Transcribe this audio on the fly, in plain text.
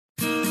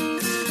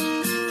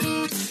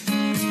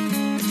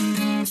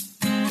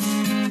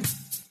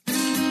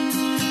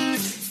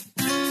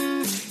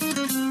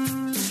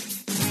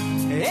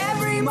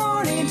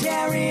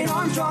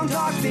strong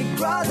talk, big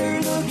brother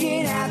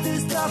looking at the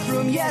stuff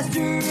from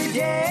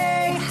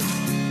yesterday.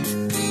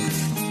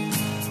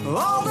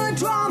 All the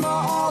drama,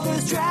 all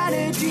the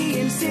strategy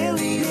and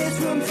silliness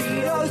from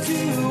Vito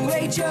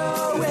to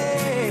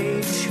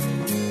HOH.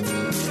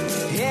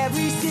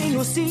 Every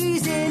single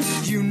season,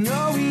 you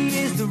know he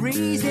is the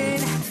reason.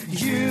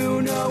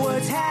 You know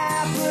what's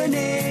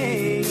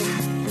happening.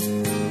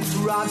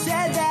 Rob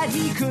said that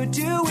he could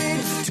do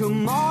it.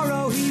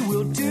 Tomorrow he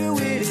will do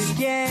it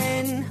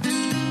again.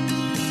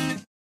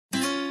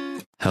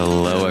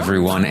 Hello,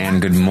 everyone,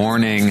 and good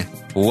morning.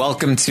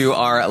 Welcome to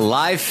our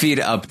live feed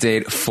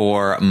update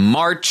for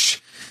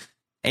March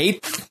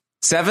 8th,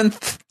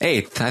 7th,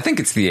 8th. I think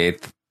it's the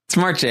 8th. It's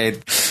March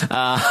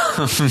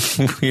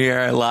 8th. We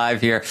are live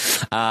here to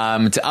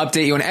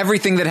update you on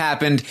everything that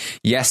happened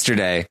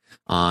yesterday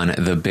on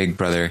the Big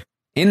Brother,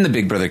 in the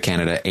Big Brother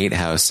Canada 8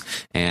 house.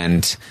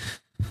 And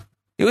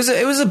it was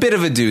a bit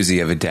of a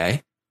doozy of a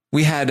day.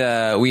 We had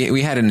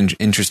an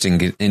interesting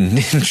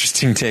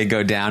day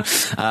go down.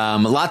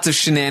 Lots of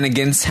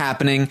shenanigans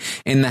happening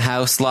in the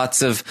house.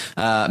 Lots of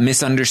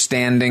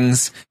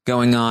misunderstandings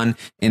going on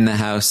in the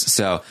house.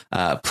 So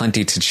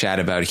plenty to chat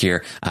about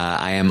here.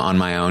 I am on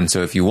my own.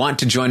 So if you want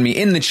to join me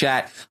in the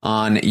chat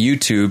on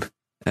YouTube,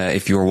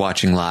 if you're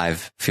watching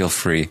live, feel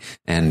free,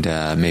 and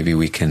maybe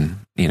we can,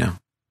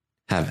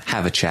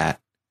 have a chat.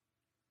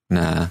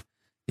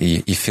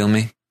 You feel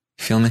me?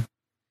 Feel me?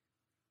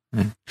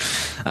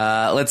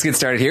 Let's get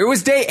started here. It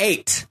was day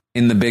 8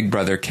 in the Big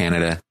Brother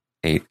Canada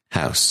 8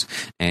 house,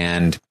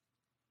 and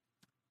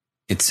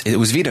it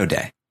was veto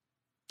day.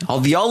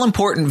 The all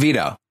important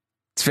veto.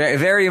 It's very,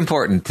 very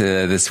important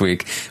this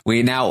week.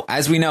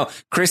 As we know,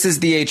 Chris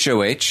is the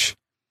HOH,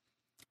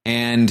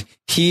 and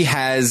he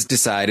has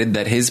decided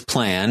that his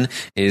plan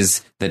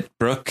is that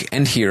Brooke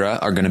and Hira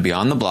are going to be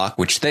on the block,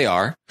 which they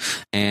are,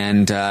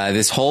 and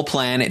this whole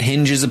plan, it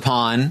hinges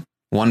upon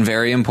one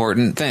very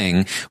important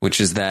thing,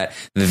 which is that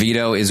the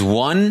veto is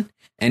won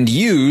and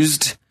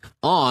used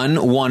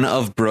on one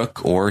of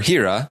Brooke or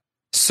Hira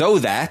so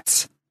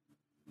that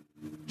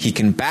he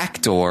can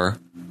backdoor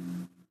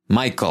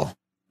Michael.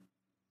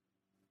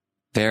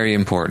 Very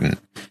important.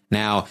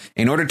 Now,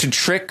 in order to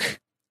trick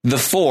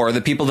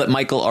the people that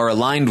Michael are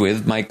aligned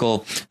with,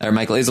 Michael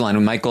is aligned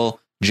with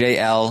Michael,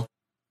 JL,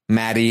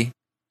 Maddie,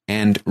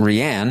 and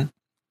Rianne,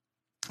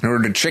 in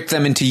order to trick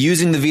them into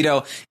using the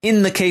veto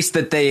in the case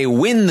that they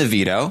win the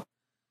veto,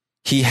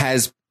 he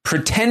has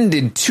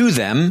pretended to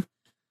them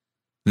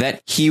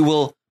that he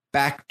will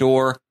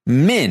backdoor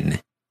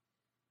Min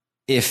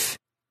if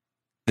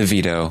the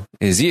veto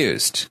is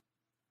used.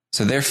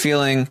 So they're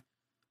feeling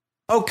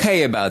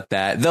okay about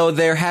that, though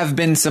there have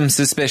been some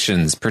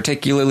suspicions,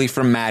 particularly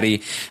from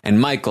Maddie and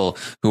Michael,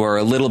 who are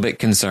a little bit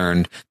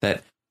concerned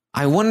that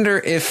I wonder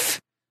if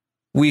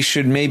we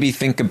should maybe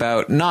think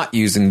about not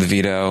using the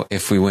veto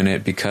if we win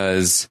it,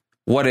 because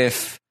what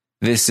if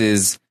this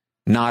is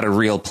not a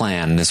real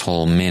plan, this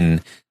whole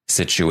Min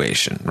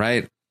situation,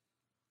 right?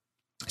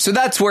 So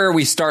that's where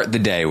we start the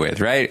day with,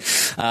 right?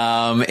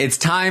 It's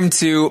time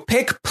to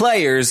pick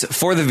players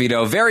for the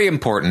veto. Very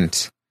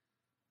important.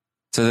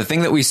 So the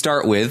thing that we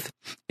start with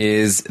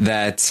is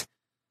that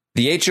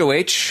the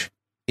HOH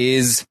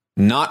is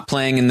not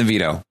playing in the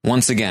veto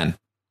once again.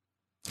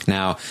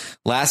 Now,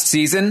 last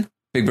season,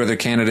 Big Brother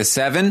Canada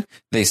 7,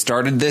 they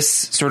started this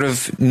sort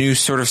of new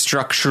sort of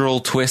structural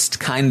twist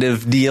kind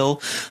of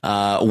deal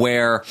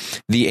where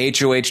the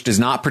HOH does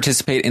not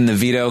participate in the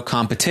veto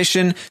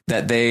competition,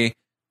 that they,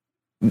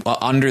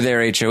 under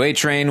their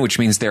HOH reign, which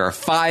means there are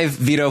 5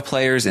 veto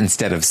players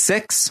instead of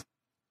 6.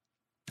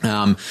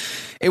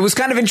 It was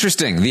kind of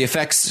interesting, the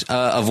effects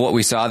of what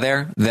we saw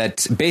there,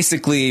 that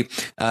basically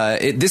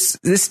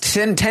this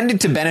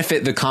tended to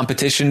benefit the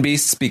competition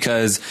beasts,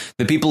 because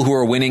the people who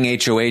are winning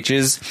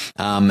HOHs,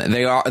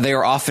 they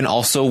are often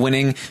also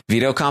winning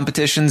veto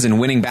competitions, and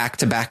winning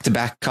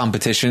back-to-back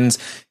competitions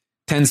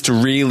tends to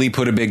really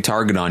put a big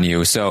target on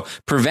you. So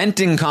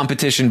preventing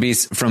competition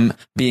beasts from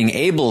being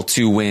able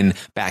to win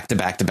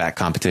back-to-back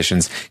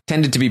competitions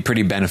tended to be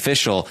pretty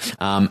beneficial.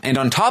 And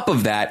on top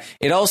of that,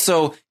 it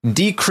also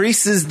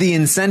decreases the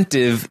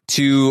incentive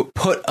to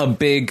put a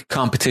big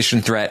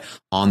competition threat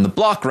on the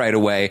block right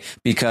away,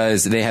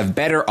 because they have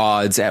better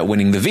odds at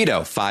winning the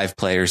veto, 5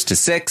 players to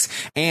 6,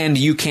 and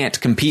you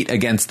can't compete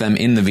against them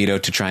in the veto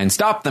to try and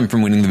stop them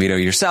from winning the veto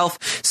yourself.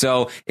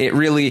 So it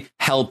really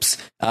helps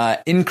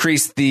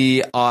increase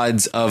the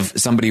odds of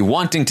somebody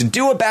wanting to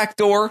do a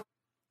backdoor,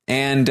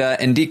 and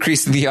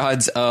decrease the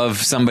odds of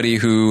somebody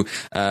who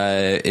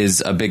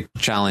is a big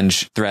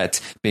challenge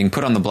threat being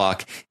put on the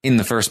block in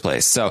the first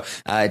place. So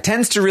it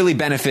tends to really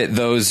benefit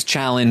those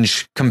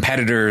challenge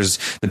competitors,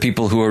 the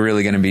people who are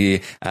really going to be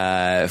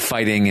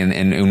fighting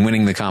and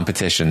winning the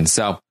competition.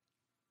 So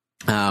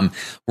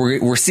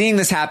we're seeing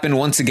this happen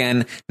once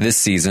again this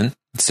season.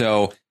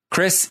 So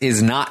Chris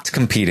is not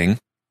competing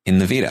in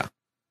the veto.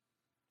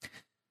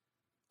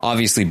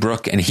 Obviously,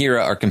 Brooke and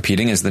Hira are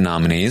competing as the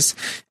nominees,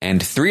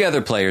 and 3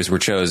 other players were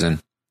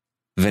chosen: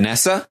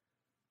 Vanessa,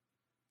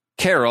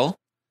 Carol,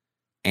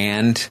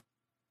 and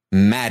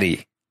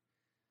Maddie.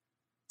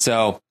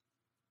 So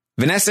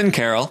Vanessa and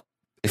Carol,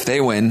 if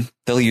they win,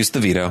 they'll use the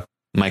veto.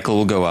 Michael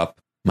will go up.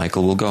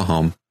 Michael will go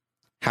home.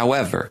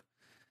 However,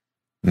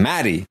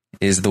 Maddie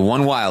is the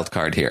one wild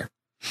card here.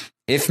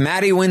 If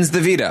Maddie wins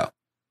the veto,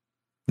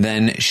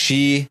 then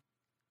she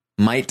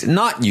might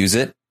not use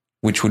it,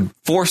 which would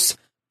force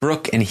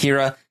Brooke and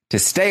Hira to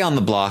stay on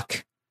the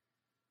block,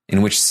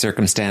 in which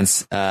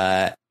circumstance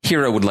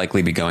Hira would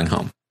likely be going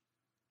home.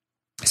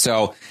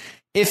 So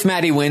if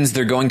Maddie wins,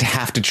 they're going to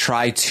have to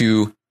try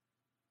to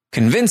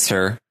convince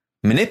her,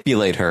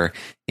 manipulate her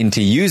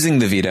into using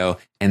the veto,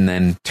 and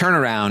then turn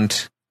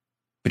around,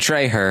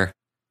 betray her,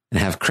 and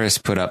have Chris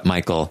put up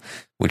Michael,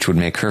 which would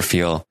make her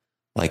feel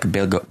like a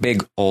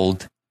big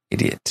old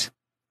idiot.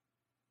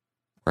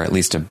 Or at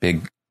least a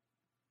big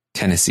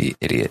Tennessee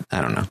idiot.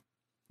 I don't know.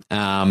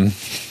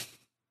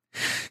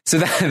 So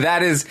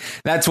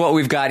that's what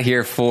we've got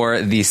here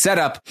for the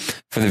setup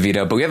for the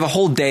veto. But we have a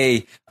whole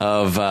day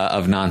of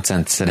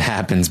nonsense that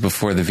happens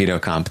before the veto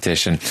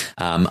competition.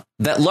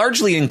 That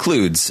largely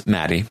includes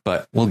Maddie,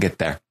 but we'll get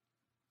there.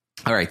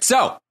 All right.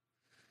 So,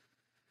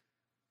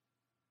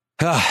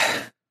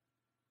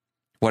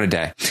 what a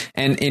day.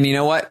 And you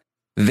know what?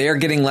 They're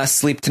getting less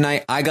sleep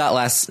tonight. I got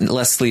less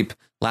sleep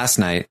last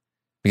night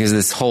because of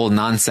this whole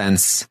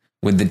nonsense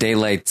with the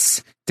daylight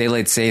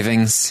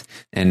savings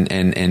and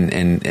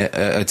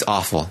it's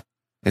awful.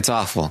 It's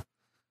awful.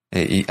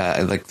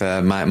 Like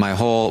my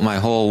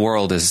whole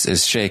world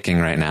is shaking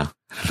right now.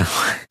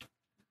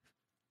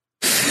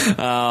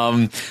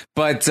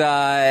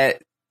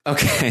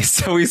 Okay,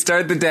 so we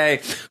start the day.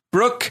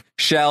 Brooke,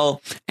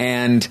 Shell,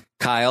 and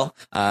Kyle,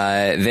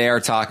 they are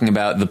talking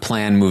about the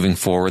plan moving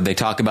forward. They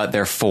talk about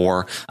their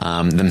four,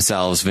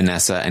 themselves,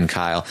 Vanessa, and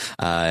Kyle,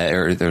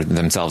 or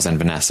themselves and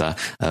Vanessa.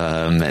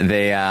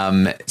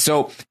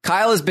 So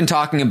Kyle has been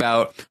talking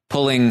about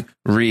pulling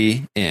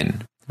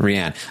Rianne.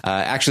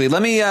 Actually,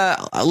 let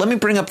me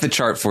bring up the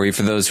chart for you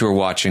for those who are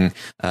watching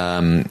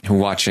the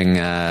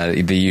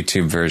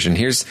YouTube version.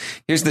 Here's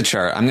the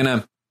chart. I'm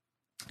gonna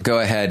go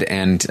ahead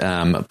and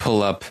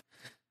pull up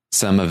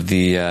some of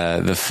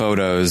the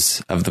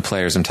photos of the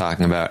players I'm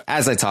talking about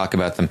as I talk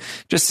about them,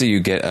 just so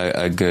you get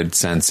a good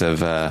sense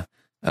of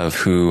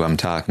who I'm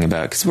talking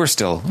about, because we're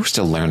still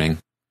learning.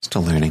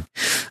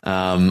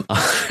 All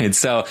right,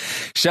 so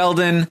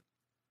Sheldon,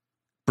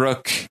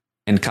 Brooke,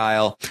 and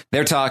Kyle,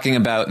 they're talking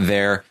about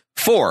their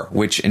four,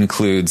 which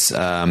includes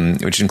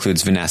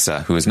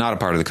Vanessa, who is not a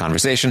part of the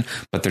conversation,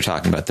 but they're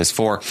talking about this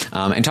four,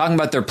 and talking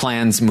about their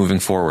plans moving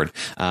forward.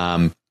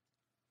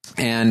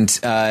 And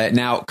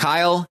now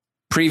Kyle,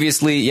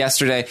 previously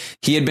yesterday,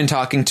 he had been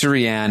talking to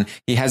Rianne.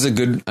 He has a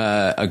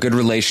good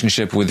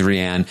relationship with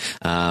Rianne.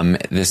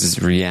 This is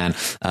Rianne,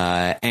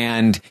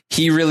 and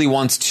he really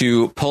wants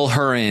to pull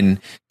her in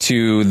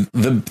to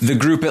the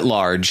group at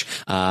large,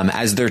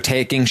 as they're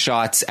taking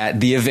shots at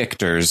the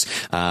evictors,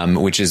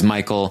 which is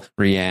Michael,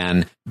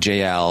 Rianne,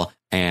 JL,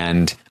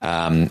 and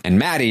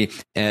Maddie.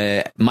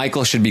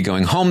 Michael should be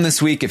going home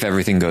this week if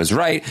everything goes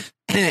right.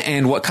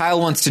 And what Kyle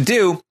wants to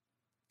do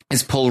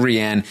is pull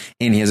Rianne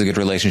in. He has a good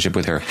relationship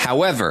with her.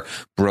 However,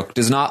 Brooke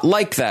does not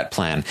like that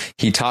plan.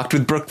 He talked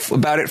with Brooke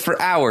about it for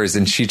hours,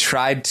 and she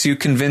tried to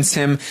convince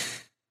him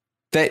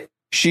that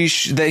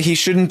that he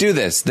shouldn't do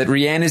this, that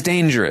Rianne is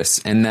dangerous,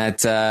 and that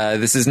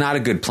this is not a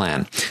good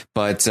plan.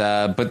 But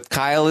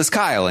Kyle is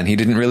Kyle, and he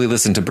didn't really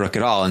listen to Brooke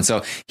at all. And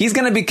so he's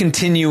going to be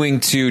continuing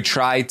to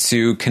try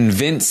to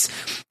convince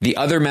the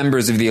other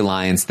members of the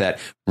alliance that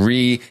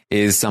Rhi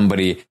is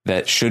somebody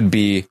that should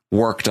be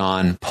worked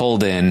on,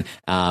 pulled in.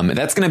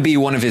 That's going to be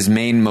one of his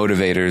main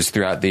motivators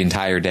throughout the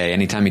entire day,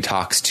 anytime he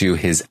talks to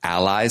his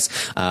allies.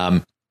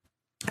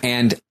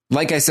 And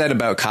like I said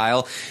about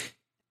Kyle,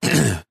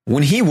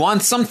 when he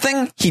wants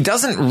something, he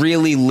doesn't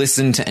really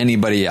listen to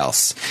anybody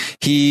else.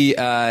 He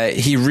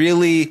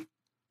really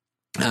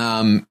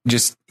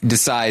just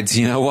decides,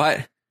 you know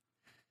what?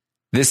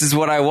 This is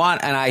what I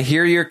want, and I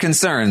hear your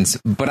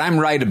concerns, but I'm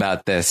right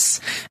about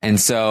this. And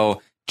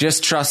so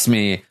just trust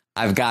me,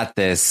 I've got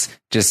this.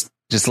 Just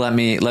let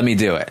me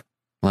do it.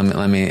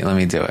 Let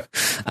me do it.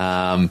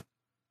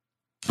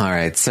 All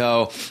right.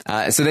 So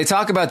they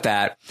talk about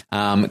that.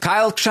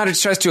 Kyle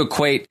tries to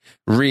equate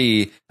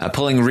Rhi,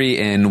 pulling Rhi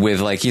in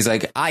with, like, he's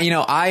like,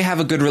 I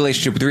have a good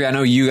relationship with Rhi. I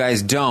know you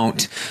guys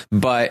don't,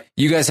 but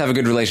you guys have a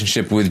good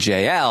relationship with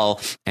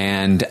JL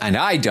and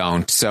I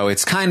don't. So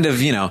it's kind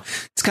of,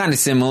 it's kind of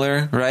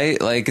similar, right?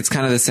 Like, it's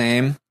kind of the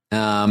same.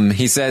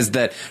 He says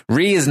that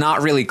Rhi is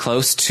not really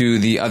close to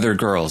the other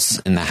girls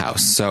in the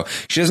house, so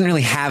she doesn't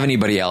really have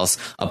anybody else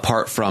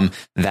apart from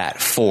that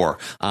four.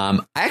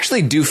 I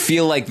actually do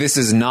feel like this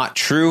is not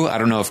true. I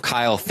don't know if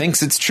Kyle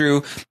thinks it's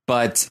true,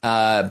 but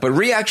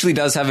Rhi actually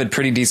does have a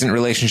pretty decent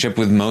relationship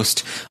with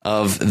most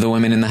of the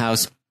women in the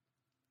house,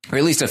 or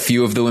at least a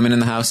few of the women in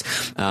the house.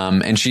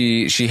 And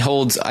she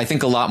holds, I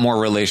think, a lot more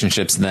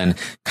relationships than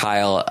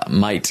Kyle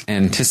might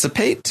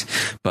anticipate,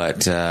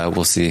 but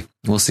we'll see.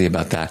 We'll see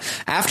about that.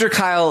 After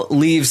Kyle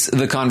leaves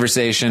the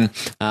conversation,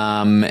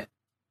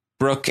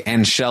 Brooke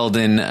and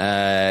Sheldon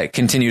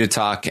continue to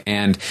talk,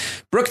 and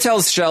Brooke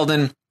tells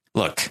Sheldon,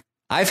 look,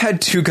 I've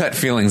had two gut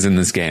feelings in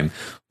this game.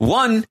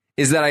 One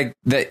is that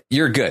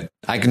you're good.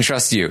 I can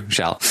trust you,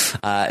 Shell.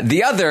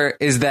 The other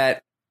is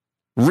that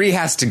Ree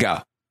has to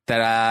go.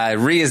 That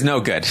Ree is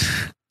no good.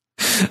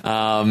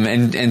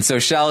 And so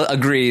Shell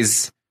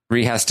agrees.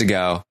 Ree has to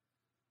go.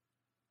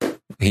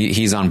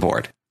 He's on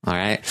board. All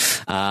right.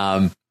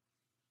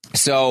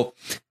 So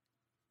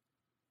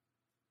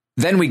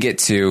then we get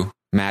to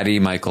Maddie,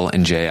 Michael,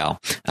 and JL.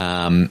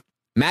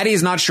 Maddie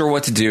is not sure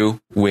what to do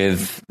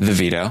with the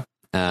veto.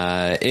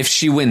 If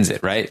she wins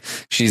it, right?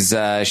 She's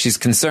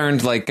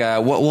concerned, like,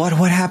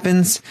 what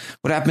happens?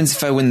 What happens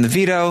if I win the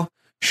veto?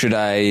 Should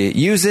I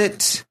use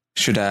it?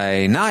 Should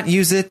I not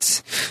use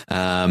it?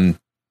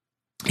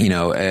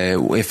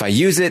 If I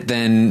use it,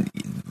 then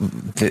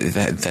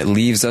that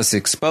leaves us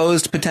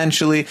exposed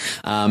potentially.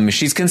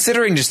 She's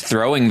considering just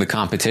throwing the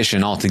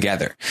competition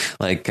altogether.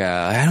 Like,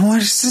 I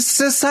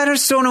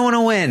just don't want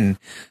to win.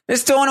 I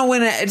just don't want to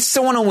win. I just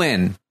don't want to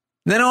win.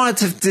 Then I don't want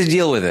to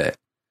deal with it.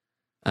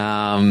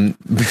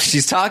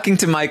 She's talking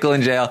to Michael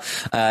and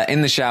JL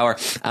in the shower,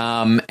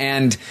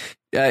 and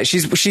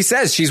she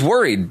says she's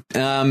worried,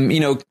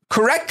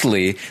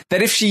 correctly,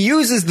 that if she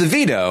uses the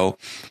veto,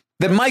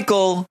 that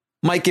Michael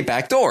might get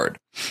backdoored.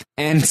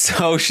 And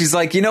so she's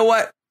like, you know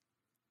what?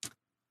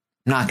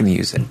 I'm not going to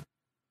use it.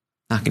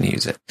 Not going to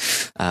use it.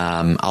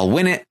 I'll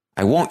win it.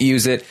 I won't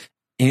use it.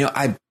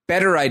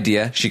 Better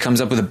idea. She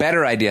comes up with a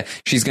better idea.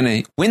 She's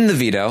going to win the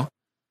veto.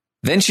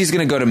 Then she's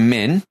going to go to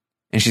Min,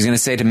 and she's going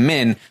to say to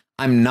Min,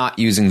 I'm not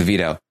using the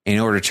veto in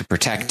order to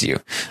protect you.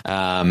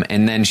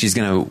 And then she's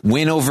going to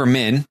win over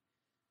Min.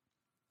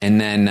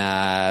 And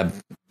then,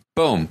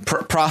 boom,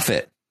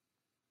 profit.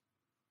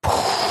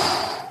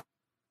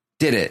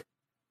 Did it.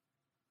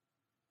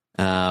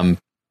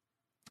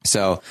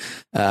 So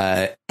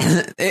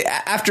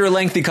after a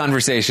lengthy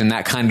conversation,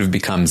 that kind of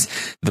becomes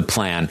the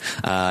plan.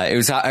 It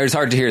was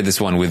hard to hear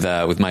this one with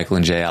Michael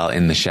and JL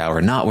in the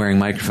shower, not wearing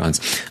microphones.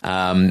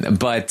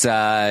 But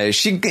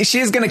she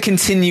is going to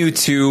continue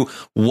to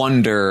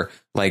wonder,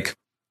 like,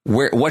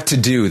 what to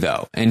do,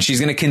 though. And she's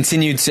going to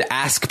continue to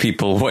ask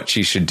people what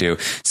she should do.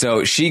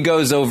 So she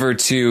goes over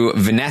to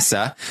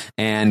Vanessa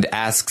and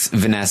asks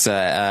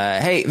Vanessa,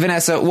 hey,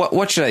 Vanessa,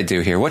 what should I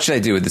do here? What should I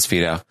do with this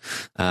veto?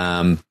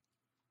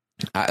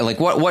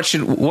 What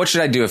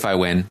should I do if I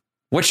win?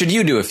 What should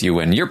you do if you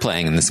win? You're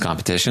playing in this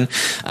competition.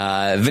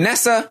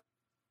 Vanessa,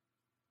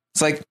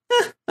 it's like,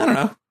 I don't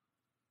know.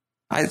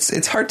 It's a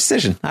hard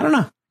decision. I don't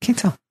know. Can't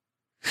tell.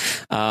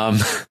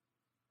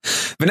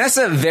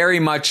 Vanessa, very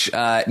much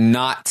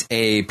not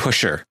a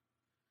pusher,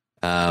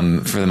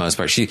 for the most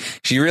part. She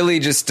really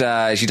just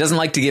she doesn't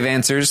like to give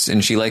answers,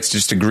 and she likes to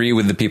just agree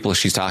with the people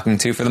she's talking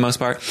to for the most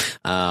part.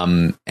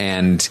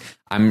 And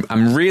I'm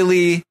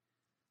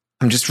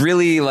just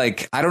really,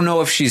 like, I don't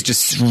know if she's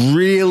just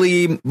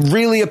really,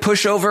 really a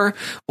pushover,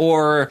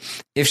 or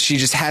if she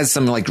just has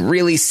some, like,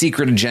 really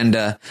secret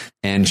agenda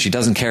and she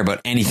doesn't care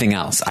about anything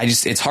else.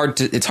 It's hard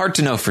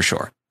to know for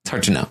sure. It's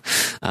hard to know.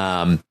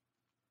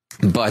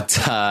 But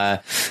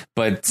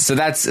so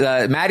that's,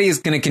 Maddie is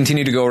going to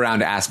continue to go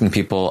around asking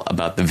people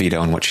about the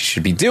veto and what she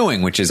should be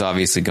doing, which is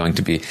obviously going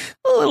to be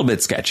a little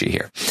bit sketchy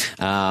here.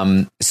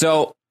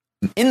 So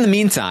in the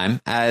meantime,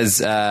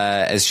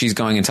 as she's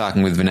going and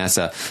talking with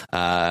Vanessa,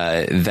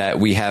 that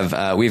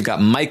we've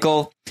got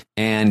Michael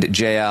and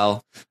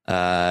JL,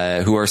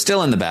 who are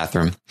still in the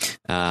bathroom.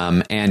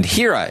 And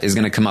Hira is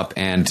going to come up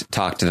and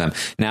talk to them.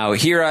 Now,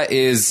 Hira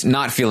is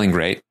not feeling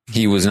great.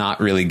 He was not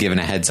really given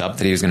a heads up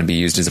that he was going to be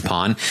used as a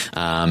pawn.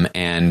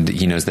 And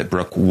he knows that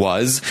Brooke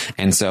was.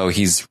 And so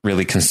he's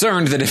really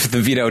concerned that if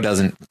the veto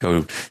doesn't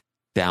go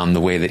down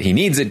the way that he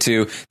needs it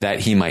to,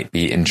 that he might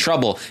be in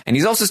trouble. And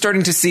he's also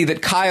starting to see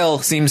that Kyle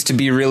seems to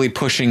be really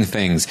pushing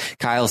things.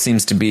 Kyle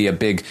seems to be a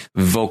big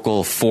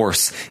vocal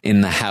force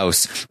in the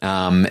house,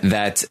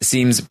 that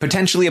seems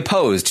potentially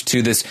opposed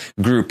to this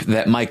group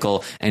that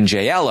Michael and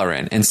JL are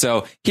in. And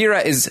so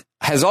Hira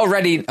has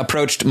already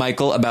approached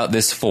Michael about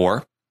this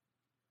 4.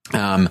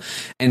 And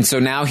so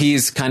now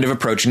he's kind of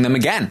approaching them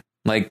again.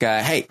 Like,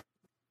 hey,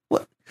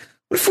 what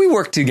if we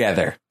work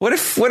together? What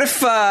if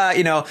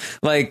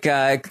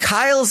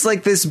Kyle's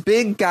like this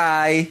big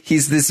guy.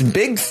 He's this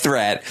big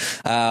threat.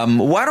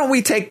 Why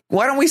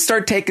don't we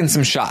start taking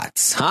some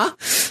shots? Huh?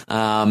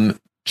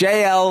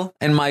 JL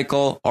and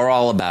Michael are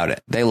all about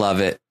it. They love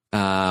it.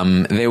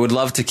 They would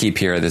love to keep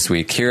Hira this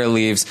week. Hira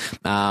leaves,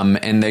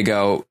 and they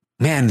go,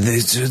 man,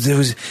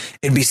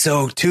 it'd be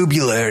so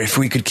tubular if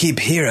we could keep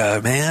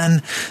Hira,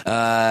 man.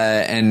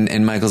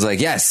 And Michael's like,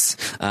 yes.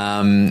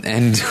 And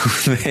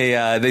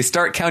they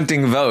start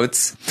counting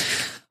votes.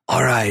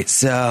 All right.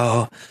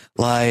 So,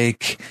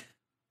 like,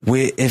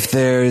 if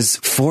there's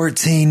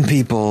 14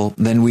 people,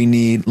 then we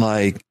need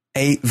like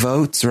 8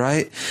 votes,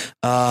 right?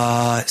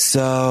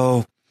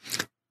 So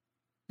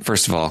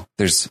first of all,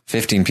 there's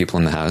 15 people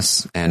in the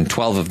house and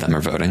 12 of them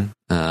are voting.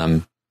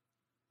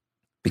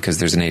 Because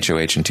there's an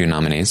HOH and 2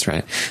 nominees,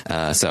 right?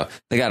 So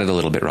they got it a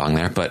little bit wrong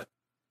there, but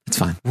it's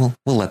fine. We'll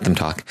let them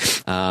talk.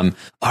 All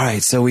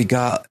right. So we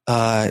got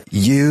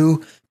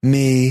you,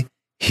 me,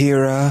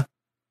 Hira,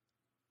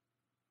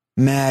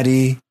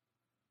 Maddie,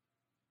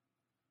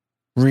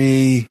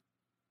 Ree,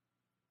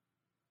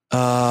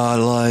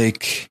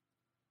 like,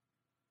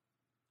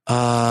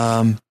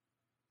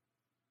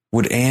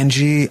 would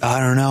Angie, I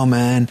don't know,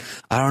 man.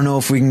 I don't know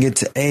if we can get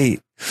to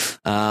 8.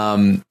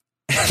 And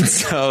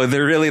so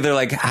they're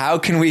like, how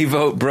can we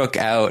vote Brooke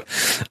out?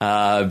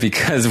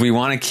 Because we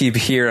want to keep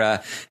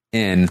Hira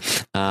in.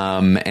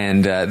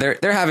 And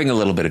they're having a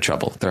little bit of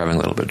trouble.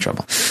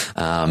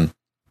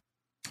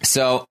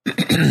 So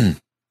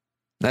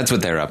that's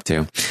what they're up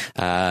to.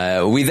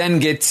 We then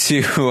get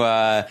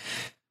to,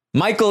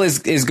 Michael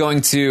is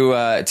going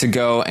to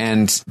go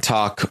and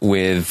talk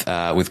with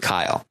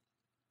Kyle.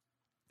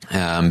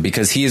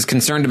 Because he is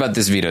concerned about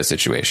this veto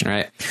situation,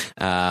 right?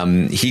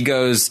 He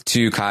goes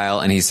to Kyle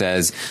and he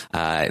says,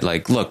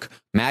 like, look,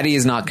 Maddie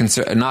is not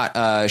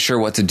sure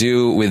what to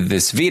do with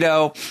this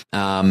veto.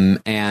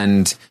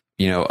 And,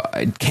 you know,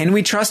 can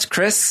we trust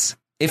Chris?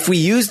 If we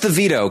use the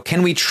veto,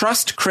 can we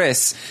trust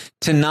Chris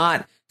to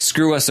not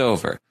screw us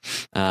over?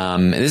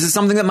 This is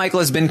something that Michael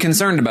has been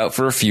concerned about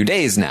for a few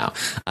days now.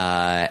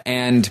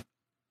 And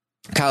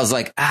Kyle's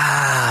like,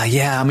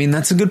 yeah, I mean,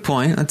 that's a good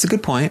point.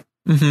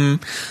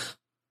 Mm-hmm.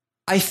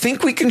 I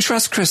think we can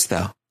trust Chris,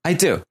 though. I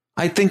do.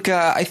 I think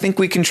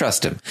we can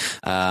trust him.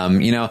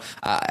 You know,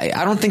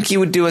 I don't think he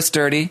would do us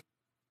dirty.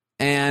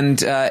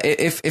 And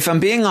if I'm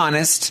being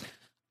honest,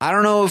 I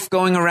don't know if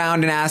going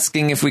around and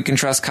asking if we can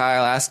trust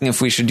Kyle, asking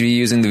if we should be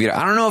using the veto,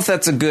 I don't know if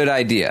that's a good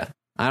idea.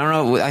 I don't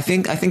know. I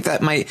think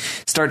that might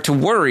start to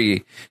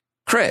worry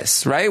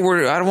Chris, right?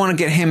 I don't want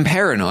to get him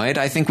paranoid.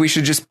 I think we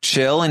should just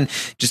chill and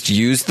just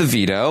use the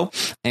veto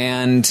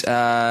and,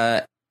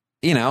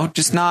 you know,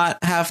 just not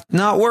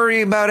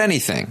worry about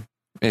anything.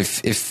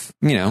 If,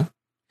 you know,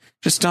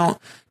 just don't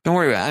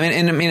worry about it.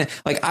 I mean,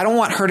 like, I don't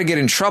want her to get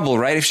in trouble,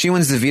 right? If she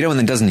wins the veto and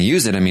then doesn't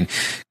use it, I mean,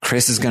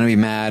 Chris is going to be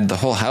mad. The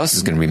whole house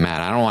is going to be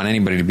mad. I don't want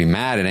anybody to be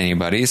mad at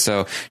anybody.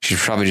 So she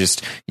should probably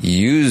just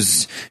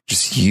use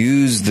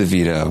the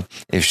veto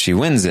if she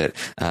wins it.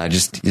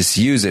 Just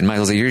use it. And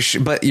Michael's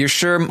like, but you're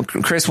sure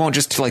Chris won't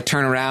just like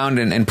turn around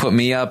and put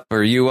me up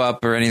or you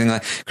up or anything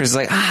like that? Chris is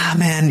like,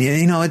 man,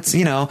 you know, it's,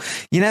 you know,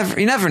 you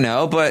never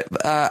know, but,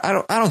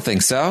 I don't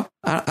think so.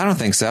 I don't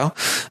think so.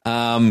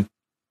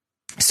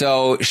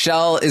 So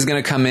Shell is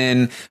going to come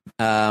in.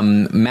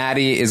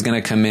 Maddie is going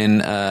to come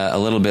in a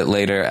little bit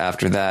later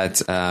after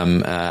that.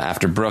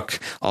 After Brooke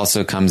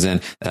also comes in,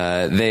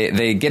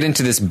 they get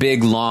into this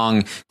big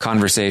long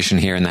conversation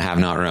here in the Have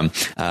Not room,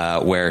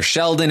 where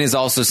Sheldon is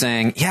also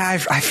saying, "Yeah,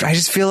 I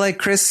just feel like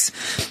Chris.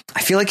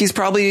 I feel like he's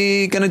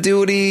probably going to do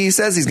what he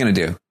says he's going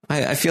to do.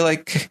 I feel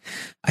like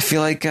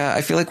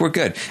we're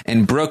good."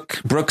 And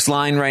Brooke's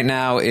line right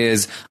now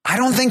is, "I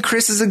don't think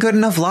Chris is a good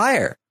enough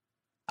liar.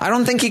 I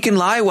don't think he can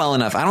lie well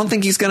enough. I don't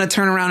think he's going to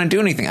turn around and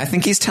do anything. I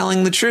think he's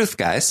telling the truth,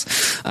 guys."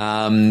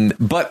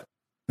 But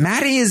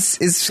Maddie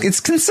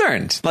is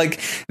concerned.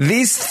 Like,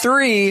 these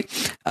three,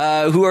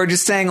 who are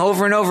just saying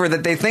over and over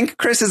that they think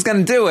Chris is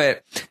going to do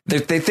it.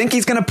 They think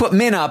he's going to put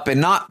Min up and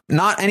not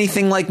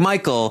anything like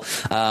Michael.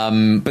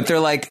 But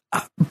they're like,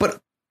 but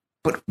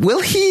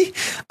will he?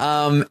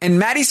 And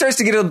Maddie starts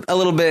to get a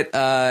little bit,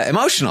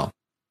 emotional.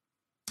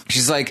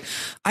 She's like,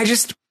 I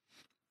just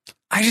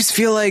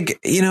feel like,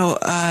 you know,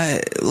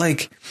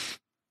 like,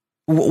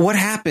 what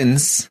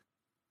happens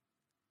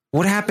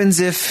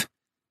if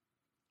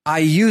I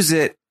use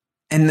it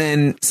and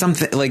then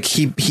something like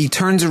he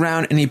turns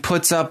around and he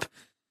puts up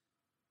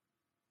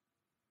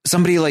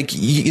somebody like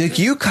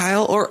you,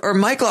 Kyle, or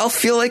Michael? I'll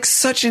feel like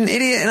such an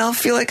idiot and I'll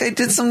feel like I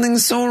did something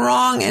so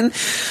wrong. And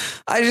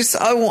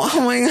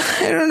oh my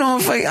God, I don't know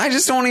if I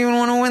just don't even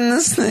want to win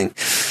this thing.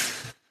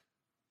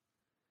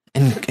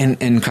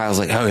 And Kyle's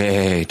like, "Oh,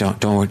 hey,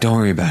 don't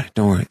worry about it.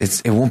 Don't worry.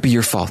 It won't be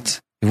your fault.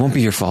 It won't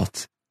be your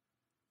fault.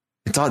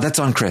 That's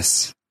on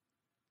Chris.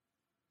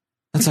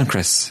 That's on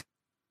Chris.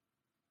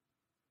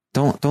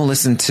 Don't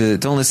listen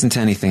to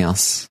anything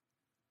else."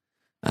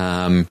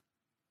 And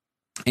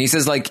he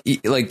says, and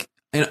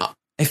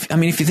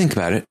if you think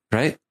about it,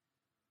 right?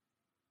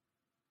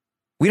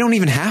 We don't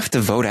even have to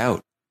vote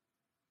out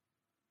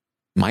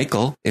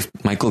Michael if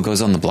Michael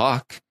goes on the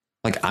block.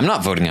 Like, I'm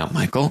not voting out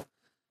Michael.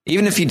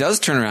 Even if he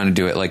does turn around and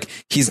do it, like,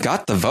 he's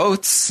got the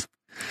votes.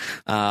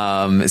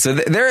 So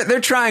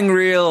they're trying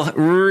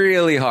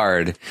really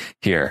hard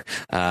here,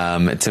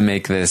 to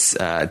make this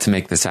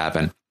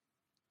happen.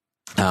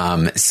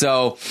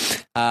 So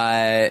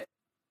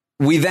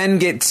we then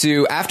get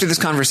to, after this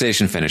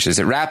conversation finishes,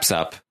 it wraps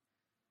up.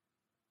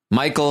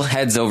 Michael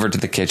heads over to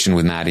the kitchen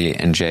with Maddie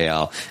and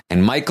JL,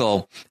 and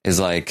Michael is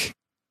like,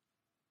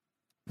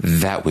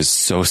 "That was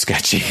so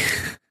sketchy."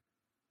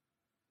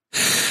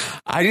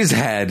 I just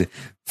had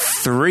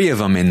 3 of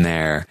them in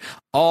there,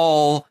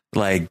 all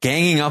like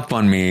ganging up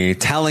on me,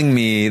 telling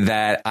me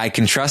that I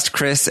can trust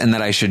Chris and that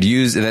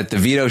that the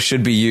veto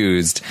should be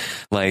used.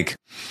 Like,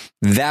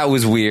 that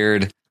was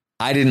weird.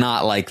 I did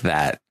not like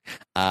that.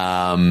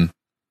 That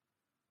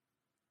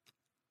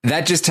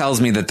just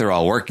tells me that they're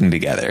all working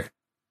together.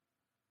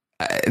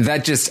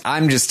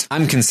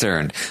 I'm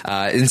concerned.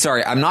 And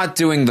sorry, I'm not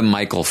doing the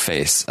Michael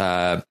face.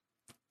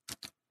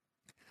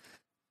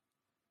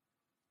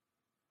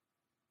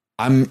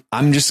 I'm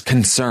just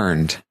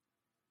concerned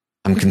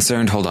I'm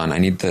concerned. Hold on. I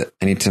need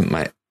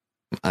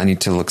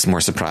to look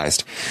more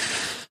surprised.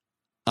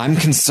 I'm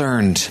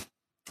concerned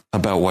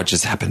about what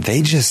just happened.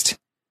 They just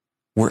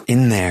were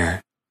in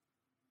there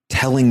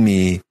telling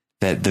me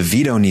that the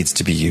veto needs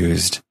to be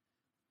used.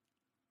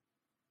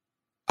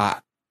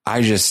 That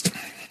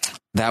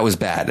was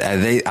bad.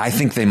 I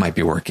think they might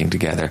be working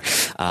together.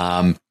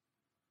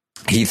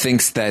 He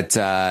thinks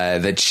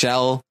that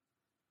Shell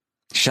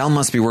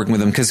must be working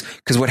with him because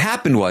what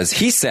happened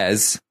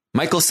was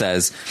Michael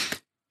says,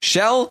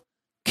 Shell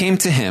came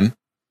to him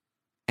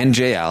and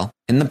JL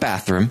in the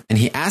bathroom and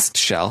he asked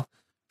Shell,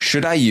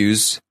 should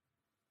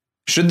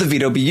the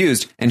veto be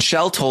used? And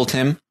Shell told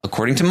him,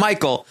 according to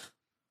Michael,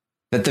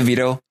 that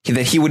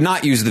he would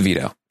not use the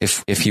veto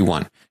if he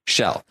won.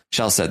 Shell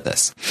said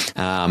this.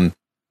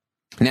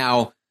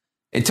 Now,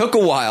 it took a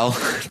while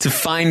to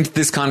find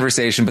this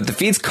conversation, but the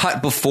feed's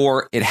cut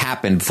before it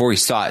happened, before we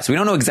saw it. So we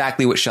don't know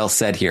exactly what Shell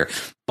said here.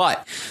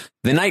 But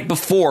the night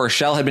before,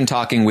 Shell had been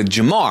talking with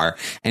Jamar,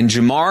 and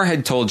Jamar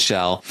had told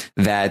Shell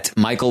that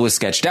Michael was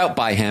sketched out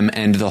by him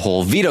and the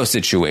whole veto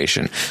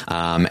situation.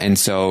 And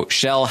so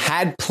Shell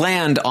had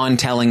planned on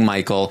telling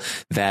Michael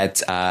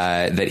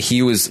that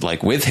he was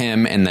like with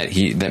him and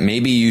that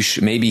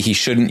maybe he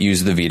shouldn't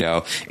use the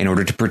veto in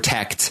order to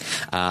protect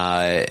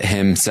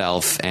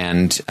himself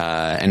and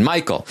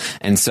Michael.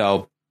 And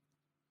so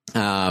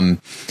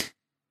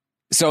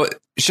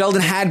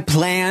Sheldon had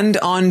planned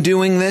on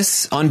doing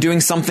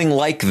something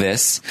like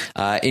this,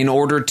 in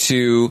order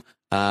to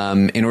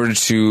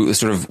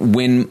sort of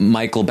win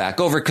Michael back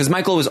over, because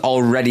Michael was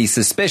already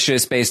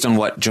suspicious based on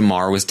what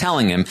Jamar was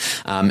telling him.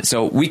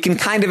 So we can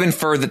kind of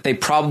infer that they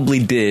probably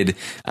did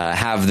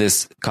have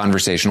this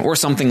conversation or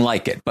something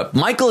like it. But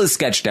Michael is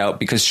sketched out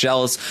because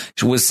Shell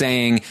was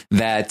saying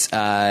that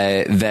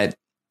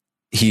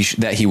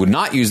he would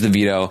not use the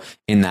veto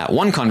in that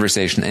one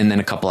conversation. And then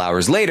a couple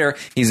hours later,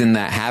 he's in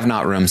that have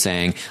not room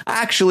saying,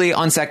 actually,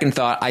 on second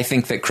thought, I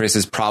think that Chris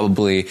is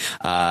probably,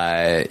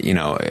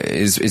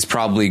 is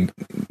probably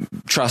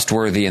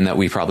trustworthy and that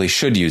we probably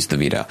should use the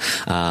veto.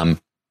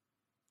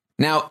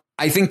 Now,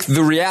 I think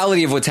the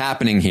reality of what's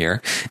happening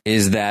here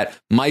is that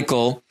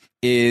Michael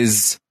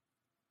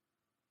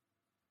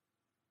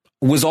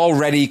was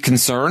already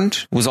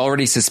concerned, was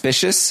already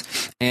suspicious.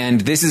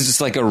 And this is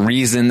just like a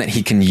reason that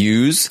he can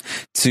use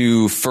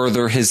to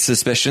further his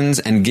suspicions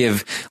and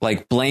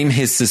blame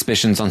his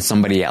suspicions on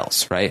somebody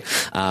else. Right.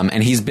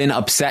 And he's been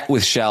upset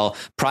with Shell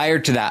prior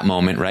to that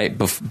moment, right?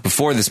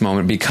 Before this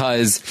moment,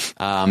 because,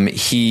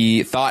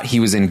 he thought he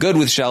was in good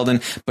with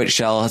Sheldon, but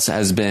Shell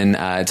has been,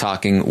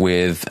 talking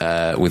with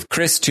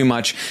Chris too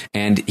much.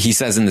 And he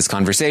says in this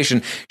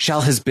conversation,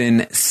 Shell has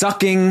been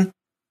sucking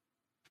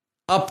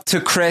up to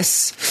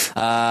Chris,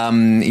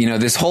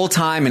 this whole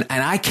time. And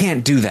I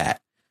can't do that.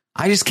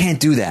 I just can't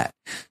do that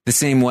the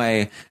same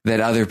way that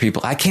other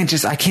people, I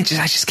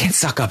just can't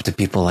suck up to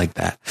people like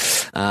that.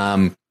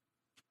 And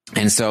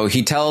so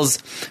he says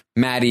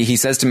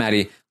to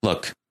Maddie,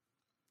 look,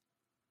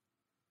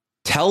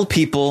 tell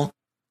people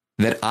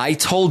that I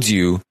told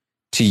you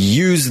to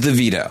use the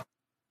veto.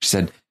 She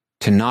said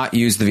to not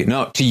use the veto.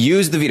 No, to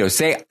use the veto.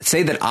 Say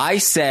that I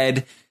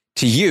said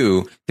to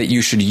you that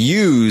you should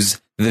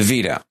use the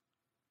veto.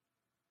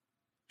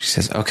 She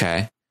says,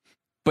 okay,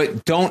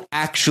 but don't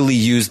actually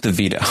use the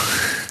veto.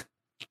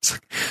 It's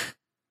like,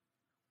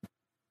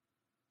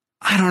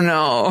 I don't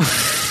know.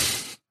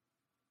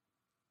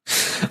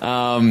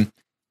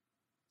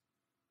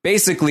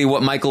 Basically,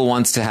 what Michael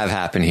wants to have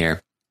happen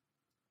here,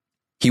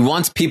 he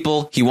wants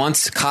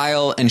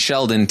Kyle and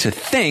Sheldon to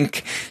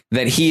think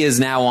that he is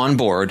now on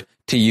board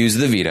to use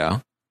the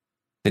veto,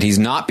 that he's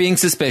not being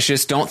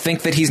suspicious. Don't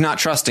think that he's not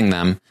trusting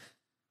them.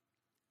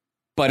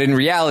 But in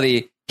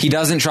reality, he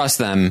doesn't trust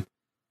them.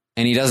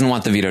 And he doesn't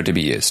want the veto to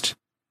be used,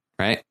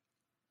 right?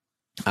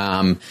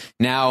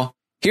 Now,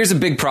 here's a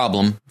big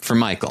problem for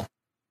Michael.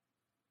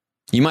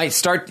 You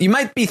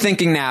might be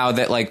thinking now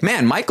that, like,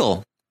 man,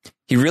 Michael,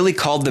 he really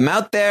called them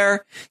out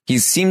there. He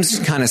seems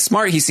kind of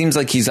smart. He seems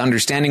like he's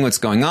understanding what's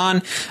going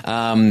on.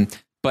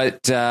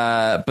 But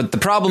the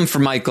problem for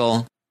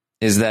Michael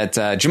is that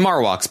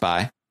Jamar walks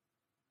by.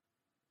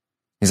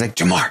 He's like,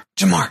 Jamar,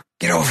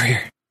 get over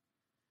here.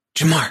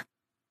 Jamar,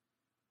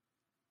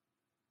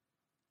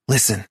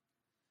 listen.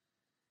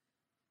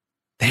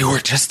 They were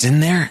just in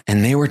there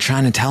and they were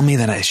trying to tell me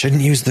that I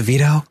shouldn't use the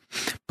veto,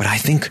 but I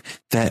think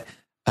that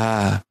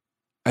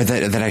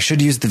that we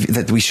should use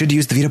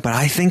the veto, but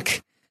I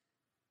think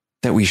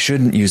that we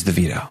shouldn't use the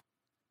veto.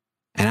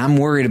 And I'm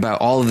worried about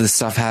all of this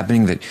stuff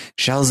happening, that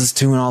Shells is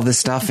doing all this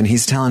stuff and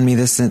he's telling me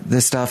this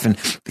stuff. And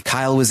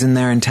Kyle was in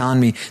there and telling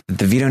me that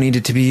the veto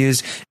needed to be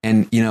used.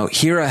 And,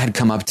 Hira had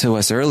come up to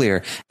us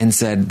earlier and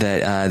said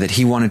that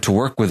he wanted to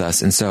work with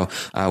us. And so,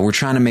 we're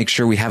trying to make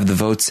sure we have the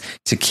votes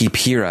to keep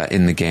Hira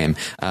in the game,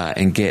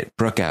 and get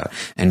Brooke out.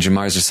 And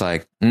Jamar's just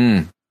like,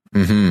 I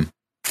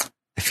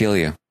feel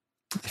you.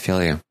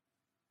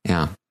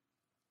 Yeah.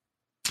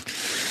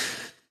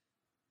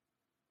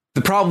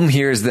 The problem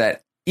here is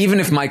that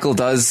even if Michael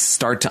does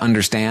start to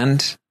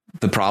understand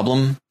the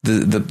problem,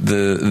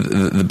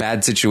 the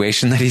bad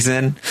situation that he's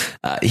in.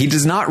 He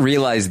does not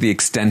realize the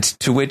extent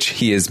to which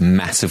he is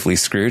massively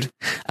screwed,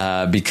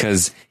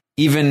 because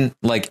even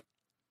like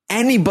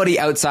anybody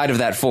outside of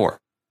that four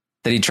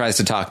that he tries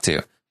to talk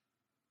to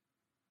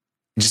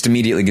just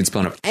immediately gets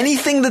blown up.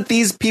 Anything that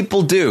these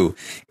people do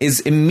is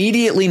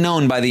immediately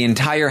known by the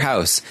entire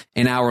house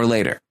an hour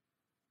later,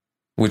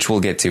 which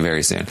we'll get to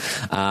very soon.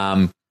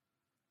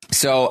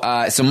 So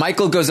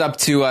Michael goes up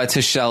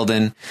to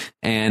Sheldon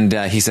and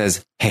he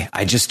says, "Hey,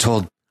 I just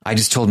told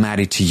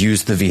Maddie to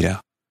use the veto."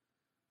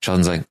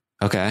 Sheldon's like,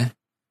 "Okay."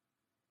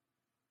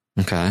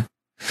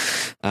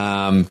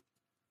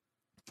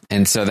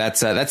 And so that's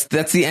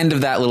the end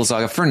of that little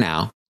saga for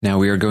now. Now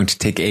we are going to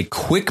take a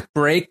quick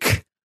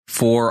break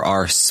for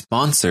our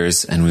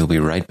sponsors, and we'll be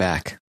right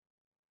back.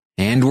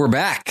 And we're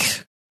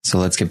back. So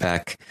let's get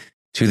back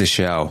to the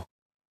show.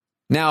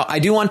 Now, I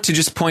do want to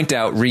just point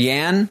out,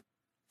 Rianne,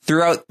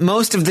 throughout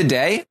most of the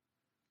day,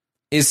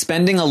 is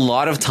spending a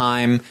lot of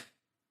time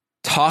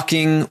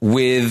talking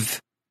with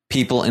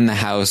people in the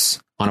house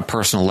on a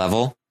personal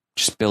level,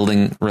 just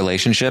building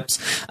relationships.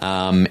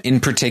 In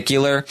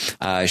particular,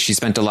 she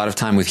spent a lot of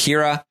time with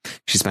Hira.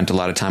 She spent a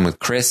lot of time with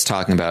Chris,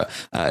 talking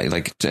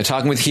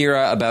talking with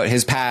Hira about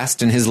his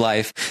past and his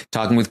life,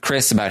 talking with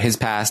Chris about his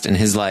past and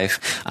his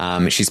life.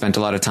 She spent a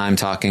lot of time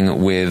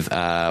talking with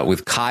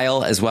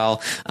Kyle as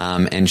well.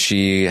 And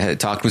she had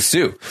talked with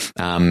Sue,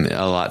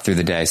 a lot through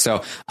the day.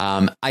 So,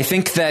 I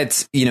think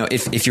that,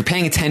 if you're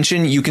paying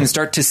attention, you can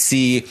start to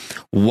see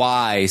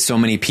why so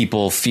many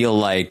people feel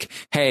like,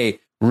 hey,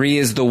 Ree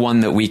is the one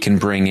that we can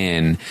bring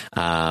in,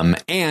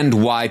 and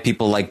why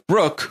people like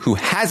Brooke, who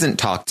hasn't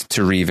talked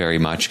to Ree very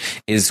much,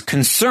 is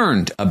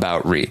concerned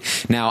about Ree.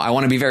 Now, I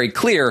want to be very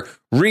clear.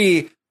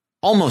 Ree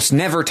almost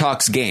never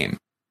talks game.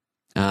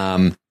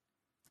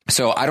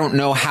 So I don't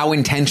know how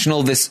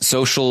intentional this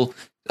social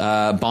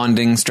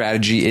bonding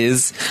strategy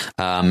is,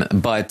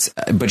 but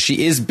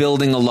she is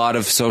building a lot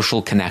of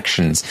social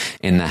connections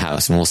in the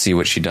house, and we'll see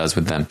what she does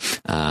with them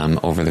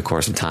over the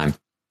course of time.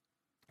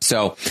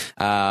 So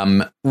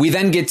we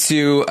then get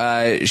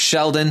to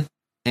Sheldon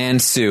and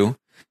Sue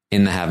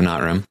in the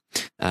have-not room.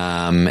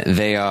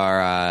 They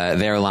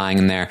are lying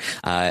in there.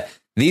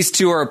 These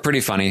two are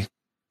pretty funny.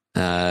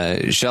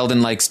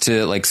 Sheldon likes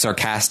to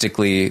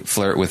sarcastically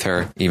flirt with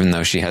her, even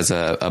though she has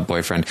a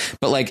boyfriend,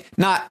 but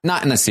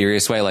not in a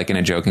serious way, in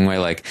a joking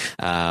way,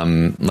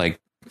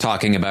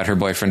 talking about her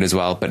boyfriend as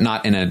well, but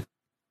not in a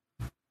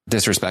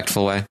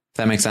disrespectful way. If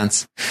that makes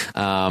sense.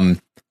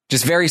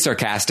 Just very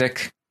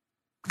sarcastic.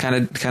 Kind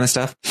of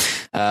stuff.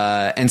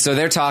 And so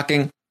they're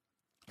talking,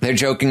 they're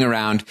joking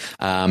around.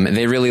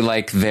 They really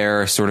like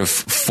their sort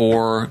of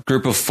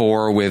group of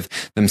four with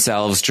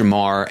themselves,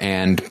 Jamar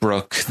and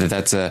Brooke.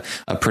 That's a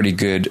pretty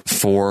good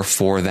four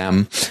for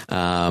them,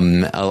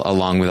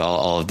 along with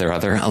all of their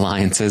other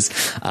alliances.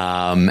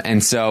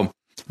 And so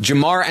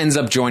Jamar ends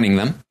up joining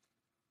them.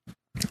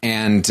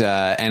 And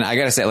I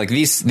gotta say,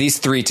 these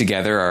three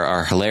together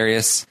are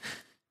hilarious,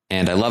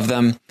 and I love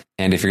them.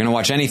 And if you're gonna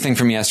watch anything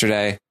from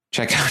yesterday,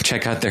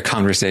 check out their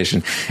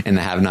conversation in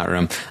the have-not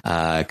room,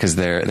 because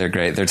they're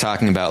great. They're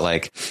talking about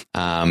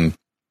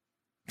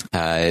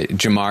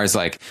Jamar's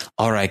like,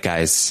 "All right,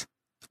 guys,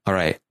 all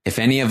right. If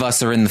any of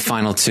us are in the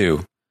final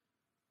two,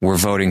 we're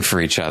voting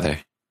for each other."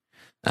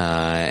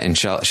 And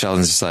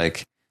Sheldon's just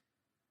like,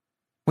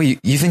 "Well,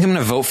 you think I'm going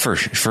to vote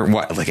for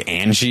what?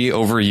 Angie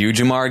over you,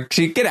 Jamar?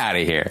 Get out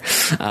of here."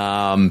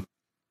 So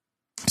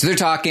they're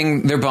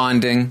talking, they're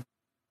bonding.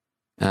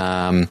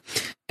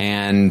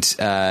 And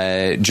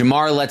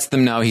Jamar lets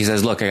them know. He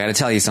says, "Look, I got to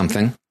tell you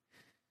something.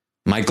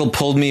 Michael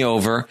pulled me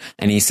over,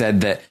 and he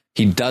said that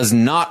he does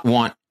not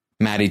want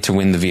Maddie to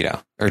win the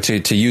veto, or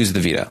to use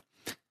the veto."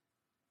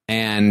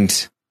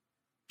 And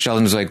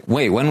Sheldon was like,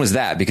 "Wait, when was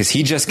that?" Because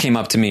he just came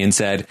up to me and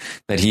said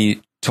that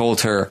he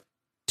told her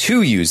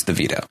to use the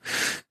veto.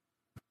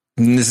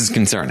 And this is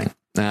concerning.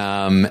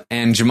 And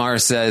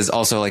Jamar says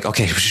also,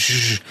 "Okay,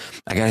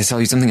 I got to tell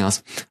you something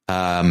else.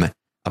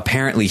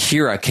 Apparently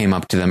Hira came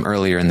up to them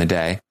earlier in the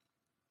day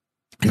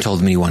and told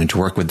them he wanted to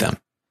work with them.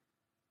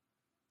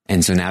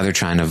 And so now they're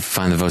trying to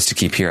find the votes to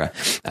keep Hira."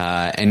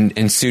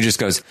 And Sue just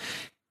goes,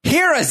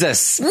 "Hira's a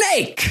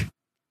snake!"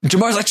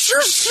 Jamar's like,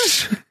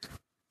 "Shh."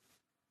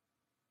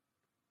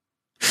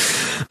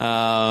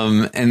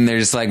 And they're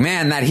just like,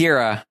 "Man, that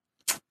Hira,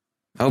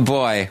 oh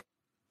boy.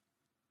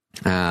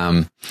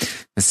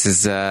 This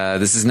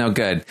is no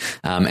good."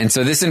 And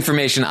so this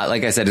information,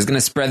 like I said, is going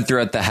to spread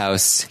throughout the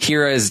house.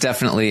 Hira is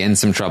definitely in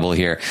some trouble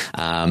here.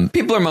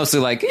 People are mostly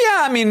like, "Yeah,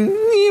 I mean,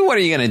 what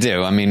are you going to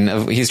do? I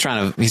mean, he's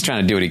trying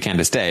to do what he can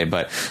to stay,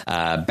 but,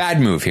 bad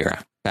move,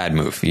 Hira. Bad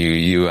move.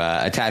 You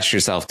attached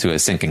yourself to a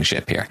sinking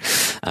ship here."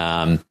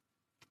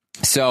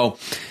 So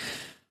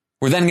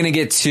we're then going to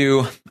get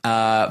to,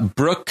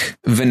 Brooke,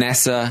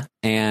 Vanessa,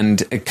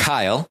 and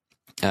Kyle.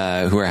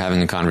 who are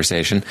having a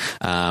conversation.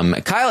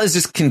 Kyle is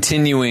just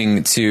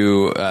continuing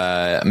to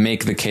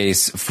make the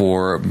case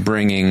for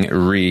bringing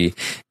Rhee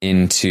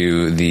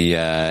into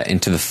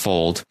the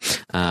fold.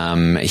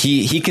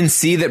 He can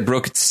see that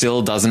Brooke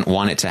still doesn't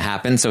want it to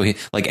happen. So he,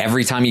 like,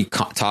 every time he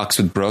talks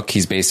with Brooke,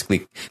 he's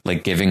basically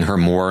like giving her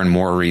more and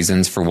more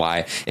reasons for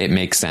why it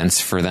makes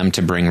sense for them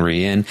to bring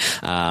Rhee in.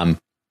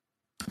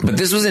 But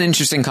this was an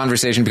interesting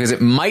conversation because it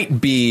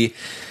might be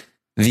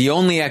the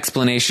only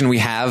explanation we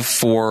have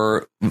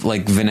for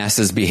like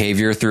Vanessa's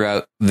behavior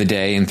throughout the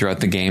day and throughout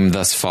the game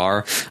thus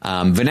far.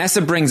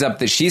 Vanessa brings up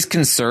that she's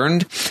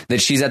concerned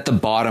that she's at the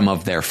bottom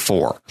of their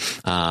four.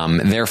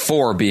 Their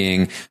four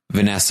being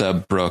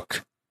Vanessa,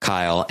 Brooke,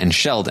 Kyle, and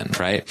Sheldon,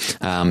 right?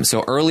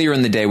 So earlier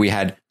in the day, we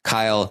had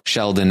Kyle,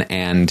 Sheldon,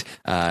 and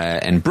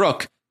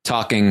Brooke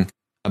talking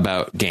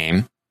about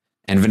game.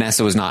 And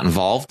Vanessa was not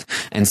involved.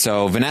 And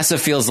so Vanessa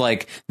feels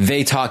like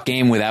they talk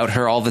game without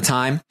her all the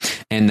time,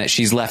 and that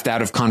she's left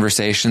out of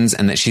conversations,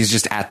 and that she's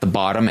just at the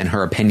bottom and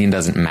her opinion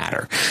doesn't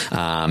matter.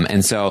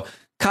 And so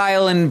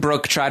Kyle and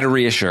Brooke try to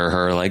reassure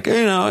her, like,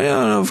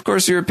 of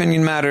course your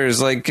opinion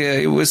matters. Like,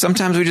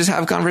 sometimes we just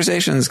have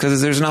conversations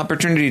because there's an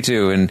opportunity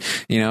to, and,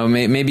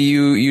 maybe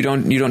you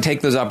don't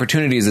take those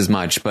opportunities as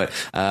much, but,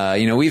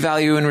 we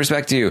value and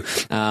respect you.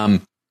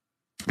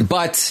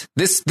 But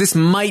this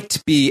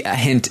might be a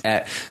hint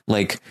at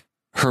like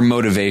her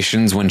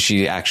motivations when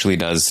she actually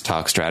does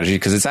talk strategy,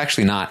 because it's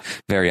actually not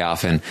very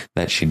often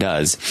that she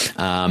does.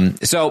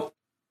 So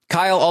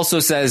Kyle also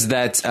says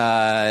that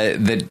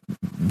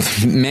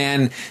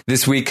man,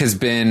 this week has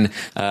been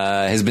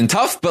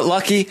tough but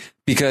lucky,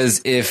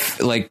 because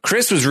if like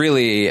Chris was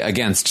really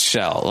against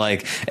Shell,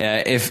 like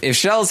if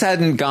Shells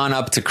hadn't gone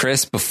up to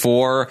Chris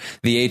before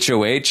the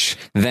HOH,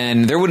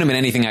 then there wouldn't have been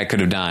anything I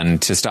could have done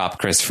to stop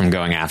Chris from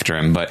going after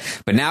him. But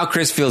now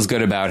Chris feels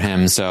good about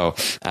him, so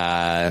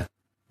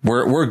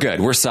we're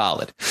good, we're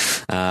solid.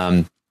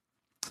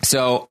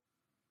 So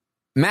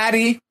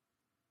Maddie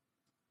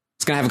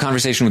is gonna have a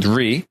conversation with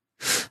Rhee.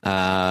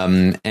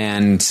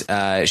 And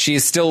she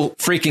is still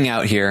freaking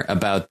out here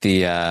about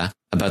the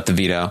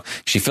veto.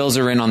 She fills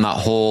her in on that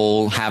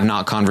whole have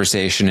not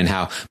conversation and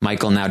how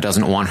Michael now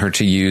doesn't want her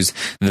to use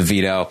the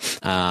veto.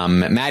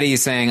 Maddie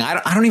is saying,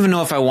 I don't even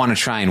know if I want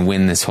to try and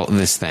win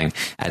this thing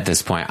at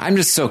this point. I'm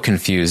just so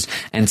confused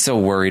and so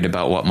worried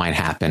about what might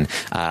happen.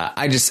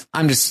 I'm just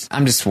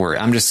worried.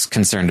 I'm just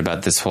concerned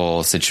about this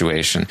whole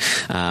situation.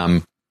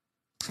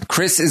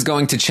 Chris is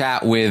going to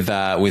chat with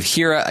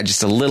Hira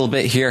just a little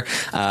bit here.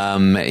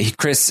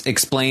 Chris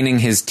explaining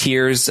his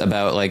tiers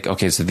about like,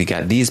 okay, so they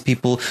got these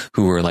people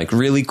who are like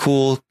really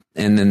cool,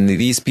 and then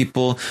these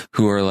people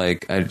who are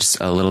like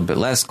just a little bit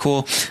less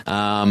cool.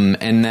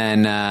 And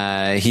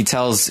then he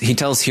tells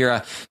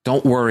Hira,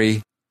 don't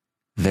worry,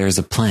 there's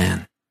a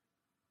plan.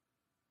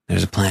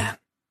 There's a plan.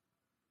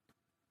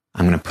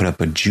 I'm going to put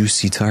up a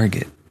juicy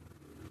target.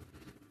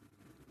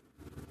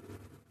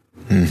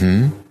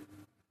 Mm-hmm.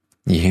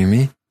 You hear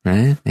me?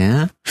 Right?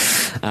 Yeah.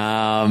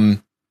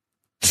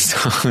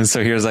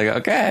 So here's like,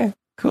 okay,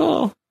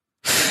 cool.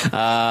 All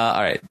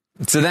right.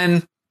 So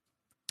then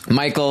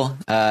Michael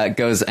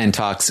goes and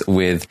talks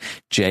with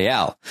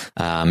JL.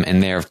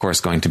 And they're, of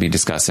course, going to be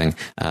discussing,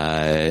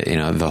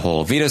 the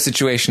whole veto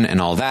situation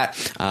and all that.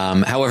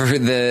 However,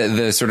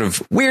 the sort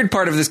of weird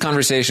part of this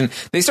conversation,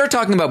 they start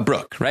talking about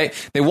Brooke, right?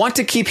 They want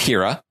to keep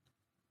Hira,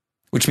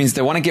 which means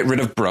they want to get rid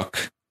of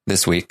Brooke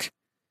this week.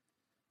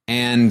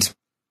 And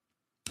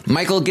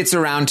Michael gets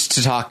around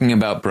to talking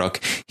about Brooke.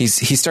 He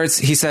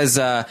says,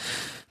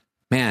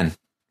 man,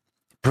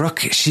 Brooke,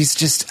 she's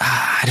just,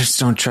 I just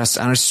don't trust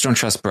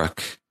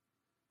Brooke.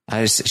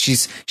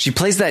 She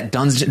plays that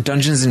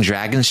Dungeons and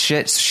Dragons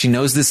shit. So she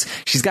knows this.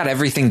 She's got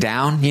everything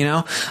down,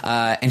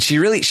 and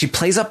she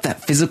plays up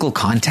that physical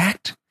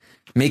contact,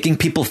 making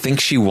people think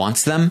she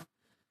wants them.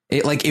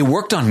 It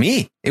worked on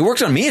me. It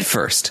worked on me at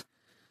first.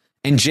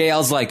 And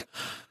JL's like,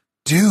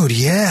 dude,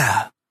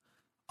 yeah.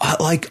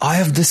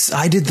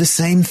 I did the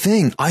same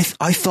thing. I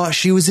thought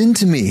she was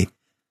into me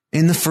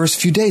in the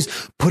first few days,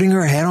 putting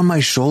her head on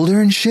my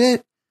shoulder and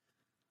shit.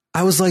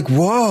 I was like,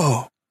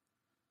 whoa.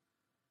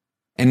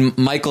 And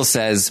Michael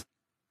says,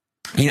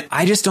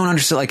 I just don't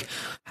understand, like,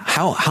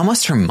 how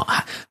must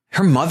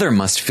her mother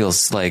must feel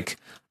like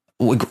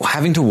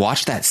having to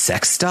watch that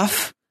sex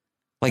stuff.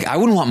 Like, I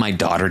wouldn't want my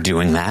daughter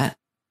doing that.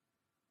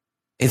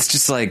 It's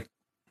just like,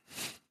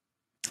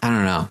 I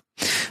don't know.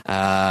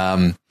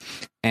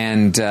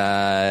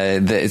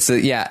 It's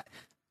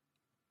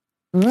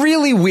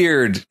really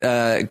weird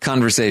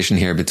conversation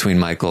here between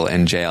Michael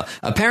and JL.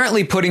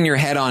 Apparently putting your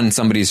head on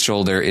somebody's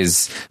shoulder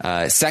is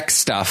sex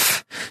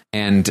stuff,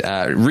 and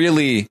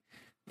really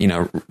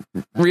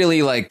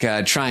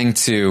like trying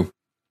to,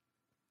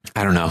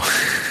 I don't know,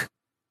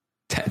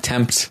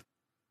 tempt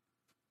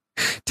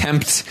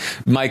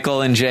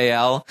Michael and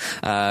JL,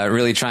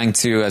 really trying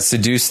to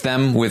seduce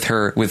them with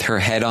her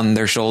head on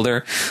their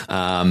shoulder,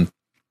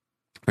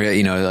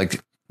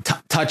 like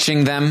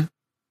touching them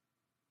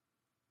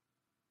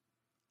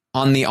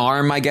on the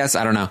arm, I guess.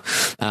 I don't know.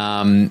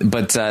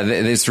 But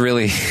it's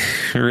really,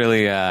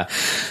 really,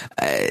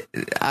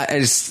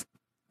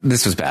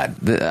 this was bad.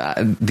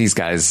 These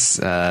guys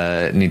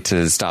need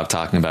to stop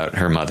talking about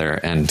her mother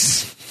and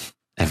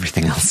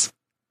everything else.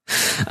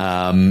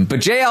 But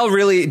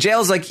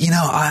JL's like,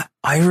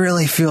 I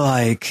really feel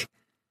like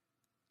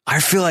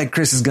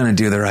Chris is going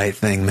to do the right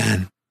thing,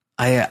 man.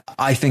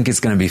 I think it's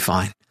going to be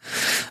fine.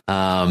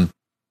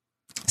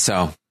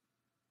 So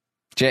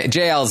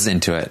JL's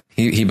into it.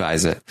 He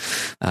buys it.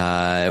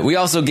 We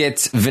also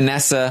get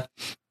Vanessa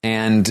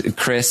and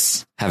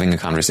Chris having a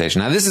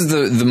conversation. Now, this is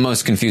the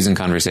most confusing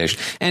conversation.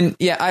 And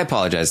yeah, I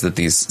apologize that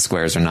these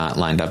squares are not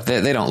lined up.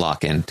 They don't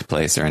lock into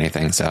place or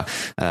anything. So,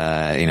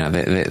 they're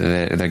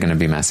going to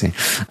be messy.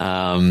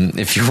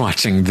 If you're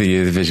watching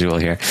the visual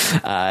here.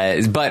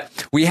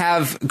 But we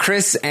have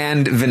Chris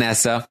and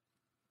Vanessa.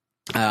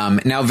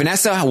 Now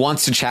Vanessa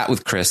wants to chat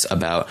with Chris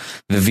about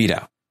the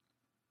veto.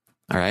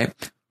 All right.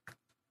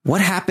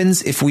 What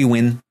happens if we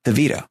win the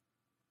veto?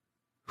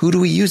 Who do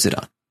we use it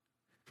on?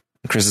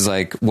 Chris is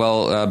like,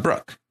 well,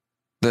 Brooke.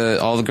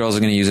 All the girls are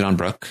going to use it on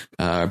Brooke.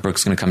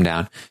 Brooke's going to come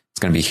down. It's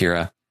going to be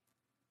Hira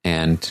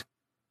and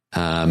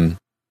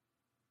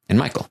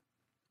Michael.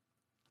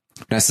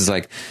 Vanessa's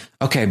like,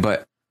 okay,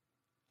 but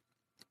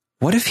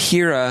what if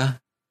Hira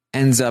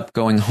ends up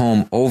going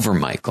home over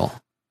Michael?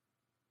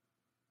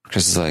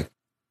 Chris is like,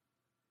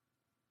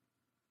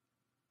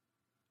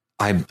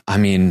 I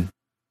mean,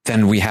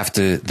 then we have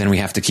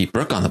to keep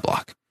Brooke on the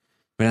block.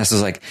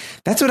 Vanessa's like,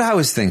 that's what I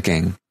was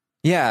thinking.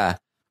 Yeah,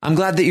 I'm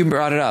glad that you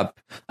brought it up.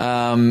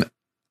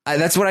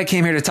 That's what I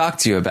came here to talk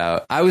to you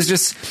about. I'm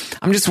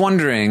just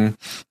wondering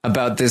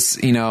about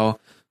this,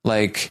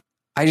 like,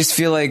 I just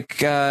feel like,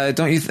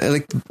 don't you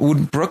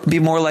would Brooke be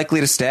more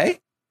likely to stay?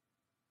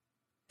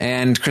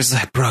 And Chris is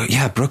like,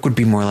 Brooke would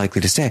be more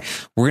likely to stay.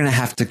 We're going to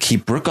have to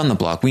keep Brooke on the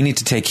block. We need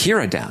to take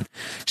Hira down.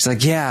 She's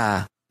like,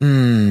 yeah.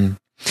 And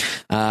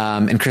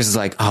Chris is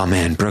like, oh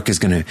man, Brooke is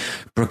going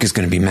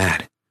to be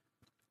mad.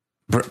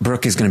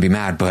 Brooke is going to be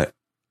mad, but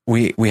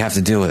we have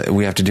to deal with it.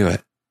 We have to do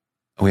it.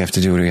 We have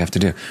to do what we have to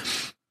do.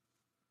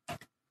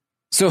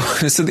 So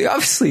the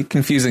obviously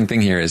confusing thing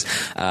here is,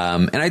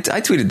 and I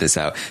tweeted this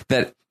out,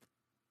 that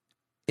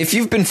if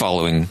you've been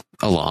following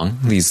along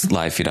these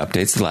live feed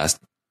updates the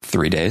last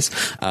 3 days,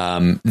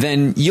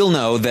 then you'll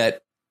know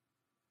that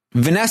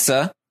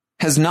Vanessa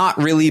has not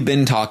really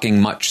been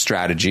talking much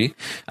strategy.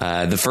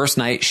 The first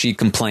night she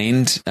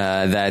complained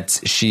that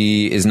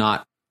she is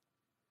not,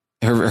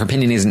 her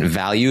opinion isn't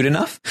valued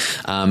enough.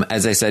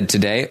 As I said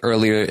today,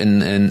 earlier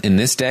in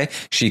this day,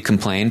 she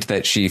complained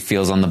that she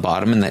feels on the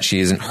bottom and that she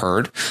isn't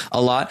heard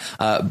a lot.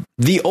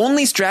 The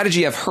only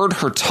strategy I've heard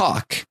her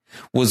talk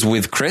was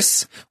with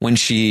Chris when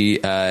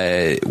he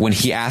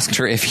asked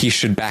her if he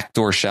should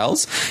backdoor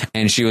shells,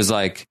 and she was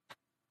like,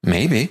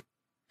 maybe.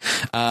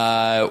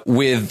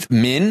 With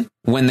Min,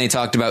 when they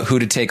talked about who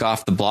to take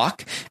off the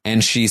block,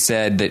 and she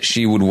said that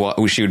she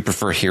would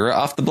prefer Hira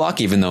off the block,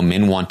 even though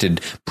Min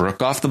wanted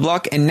Brooke off the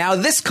block. And now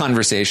this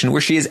conversation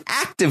where she is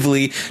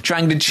actively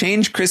trying to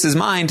change Chris's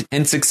mind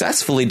and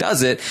successfully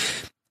does it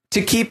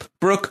to keep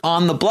Brooke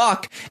on the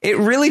block. It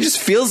really just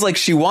feels like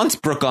she wants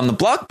Brooke on the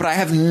block, but I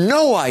have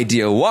no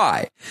idea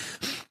why.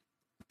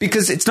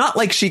 Because it's not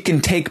like she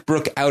can take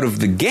Brooke out of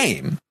the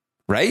game,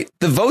 right?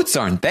 The votes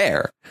aren't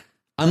there.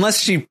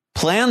 Unless she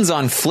plans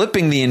on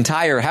flipping the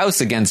entire house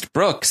against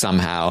Brooke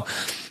somehow.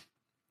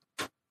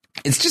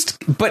 It's just,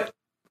 but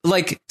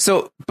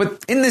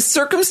in this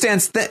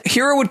circumstance that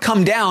Hira would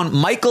come down,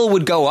 Michael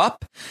would go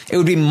up. It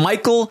would be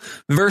Michael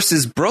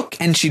versus Brooke,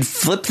 and she'd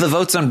flip the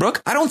votes on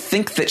Brooke. I don't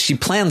think that she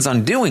plans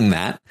on doing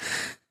that.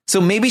 So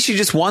maybe she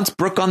just wants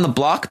Brooke on the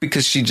block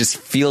because she just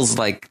feels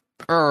like,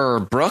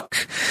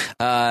 Brooke,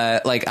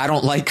 like I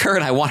don't like her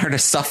and I want her to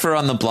suffer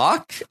on the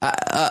block.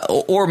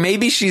 Or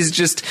maybe she's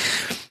just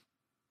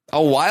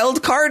a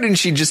wild card and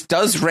she just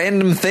does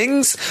random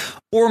things,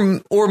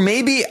 or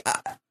maybe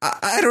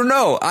I don't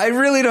know. I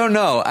really don't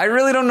know. I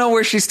really don't know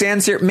where she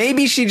stands here.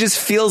 Maybe she just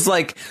feels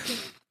like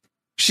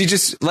she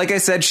just, like I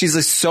said,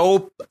 she's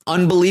so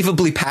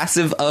unbelievably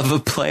passive of a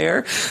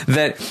player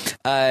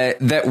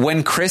that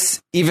when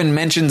Chris even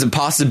mentions a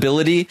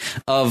possibility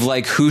of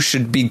like who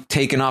should be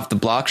taken off the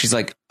block, she's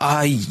like,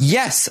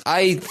 yes,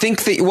 I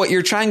think that what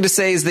you're trying to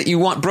say is that you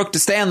want Brooke to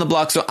stay on the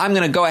block, so I'm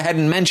going to go ahead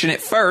and mention it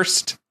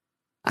first.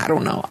 I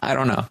don't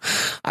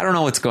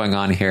know what's going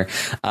on here.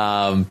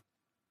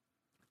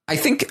 I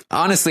think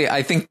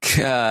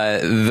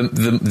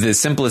the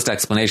simplest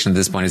explanation at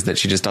this point is that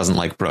she just doesn't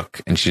like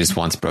Brooke and she just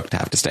wants Brooke to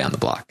have to stay on the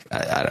block.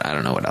 I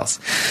don't know what else.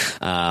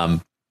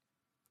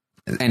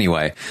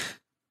 Anyway,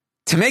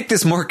 to make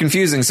this more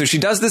confusing, so she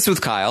does this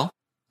with Kyle.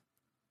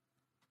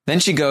 Then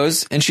she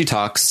goes and she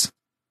talks.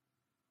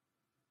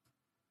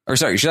 Or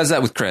sorry, she does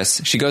that with Chris.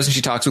 She goes and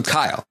she talks with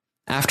Kyle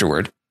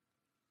afterward.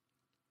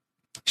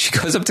 She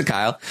goes up to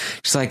Kyle.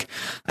 She's like,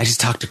 I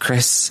just talked to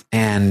Chris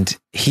and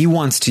he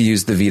wants to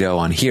use the veto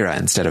on Hira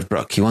instead of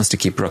Brooke. He wants to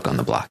keep Brooke on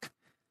the block.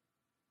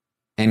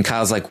 And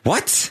Kyle's like,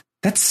 what?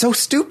 That's so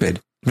stupid.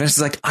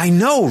 Vanessa's like, I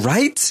know,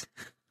 right?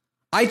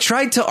 I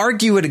tried to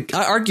argue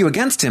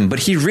against him, but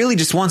he really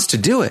just wants to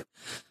do it.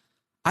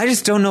 I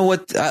just don't know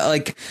what,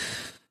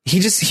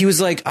 he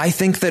was like, I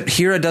think that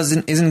Hira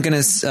isn't going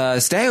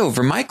to stay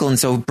over Michael. And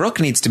so Brooke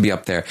needs to be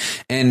up there.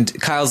 And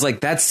Kyle's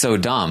like, that's so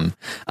dumb.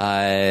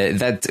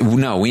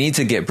 No, we need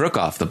to get Brooke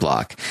off the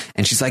block.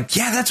 And she's like,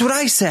 yeah, that's what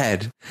I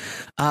said.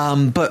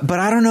 But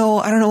I don't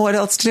know what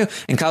else to do.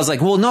 And Kyle's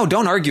like, well, no,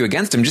 don't argue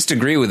against him. Just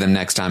agree with him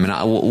next time.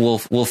 And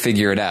we'll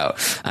figure it out.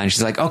 And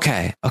she's like,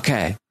 okay.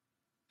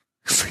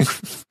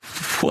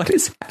 What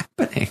is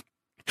happening?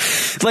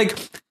 Like,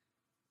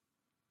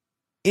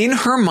 in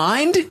her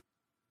mind,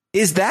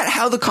 is that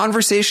how the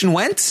conversation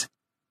went?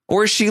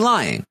 Or is she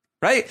lying?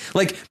 Right?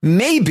 Like,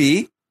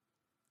 maybe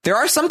there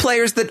are some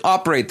players that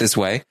operate this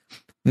way.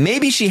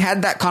 Maybe she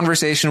had that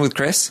conversation with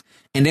Chris,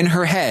 and in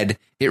her head,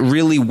 it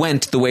really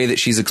went the way that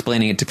she's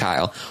explaining it to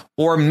Kyle.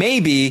 Or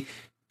maybe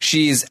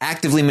she's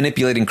actively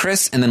manipulating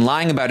Chris and then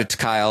lying about it to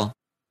Kyle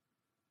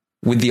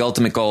with the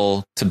ultimate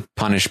goal to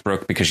punish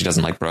Brooke because she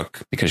doesn't like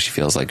Brooke, because she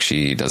feels like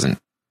she doesn't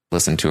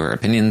listen to her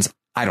opinions.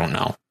 I don't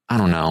know.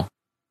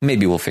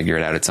 Maybe we'll figure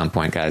it out at some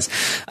point, guys.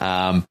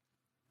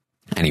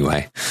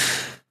 Anyway,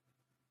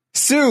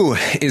 Sue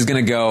is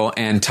going to go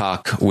and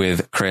talk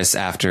with Chris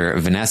after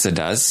Vanessa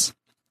does.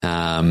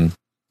 And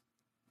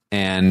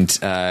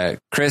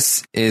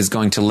Chris is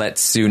going to let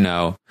Sue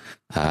know,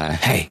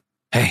 hey,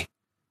 I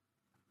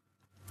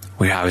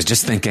was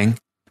just thinking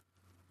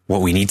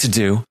what we need to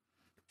do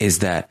is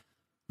that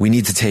we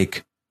need to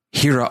take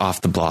Hira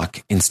off the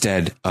block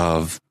instead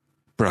of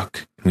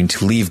Brooke. We need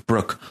to leave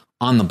Brooke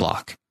on the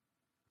block.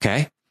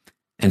 Okay?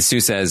 And Sue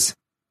says,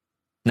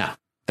 no,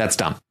 that's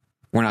dumb.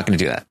 We're not going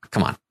to do that.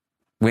 Come on.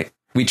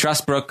 We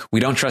trust Brooke. We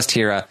don't trust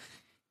Hira.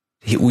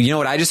 You know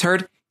what I just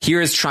heard?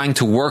 Hira's trying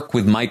to work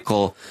with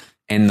Michael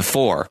and the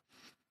four.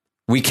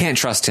 We can't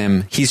trust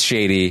him. He's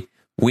shady.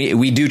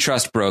 We do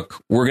trust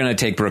Brooke. We're going to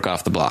take Brooke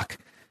off the block.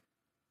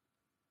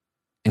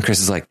 And Chris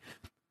is like,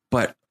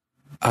 but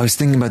I was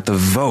thinking about the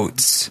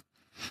votes,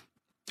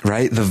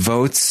 right? The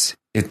votes,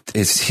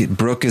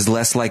 Brooke is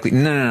less likely.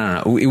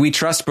 No. We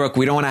trust Brooke.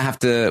 We don't have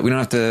to,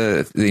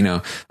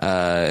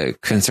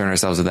 concern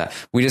ourselves with that.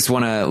 We just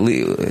want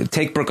to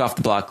take Brooke off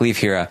the block, leave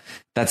Hira.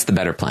 That's the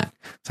better plan.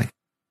 It's like,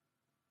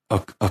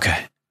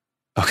 okay.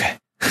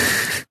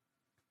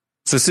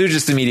 So Sue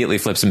just immediately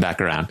flips him back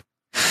around.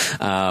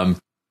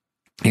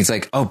 He's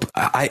like,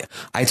 I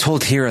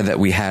told Hira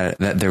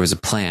that there was a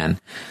plan.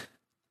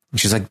 And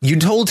she's like, you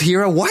told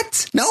Hira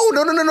what?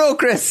 No,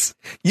 Chris.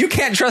 You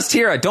can't trust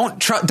Hira. Don't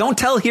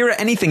tell Hira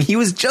anything. He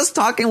was just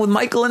talking with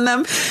Michael and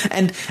them,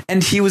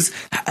 and he was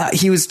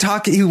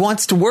talking. He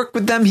wants to work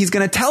with them. He's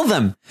going to tell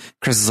them.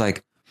 Chris is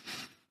like,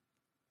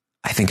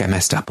 I think I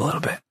messed up a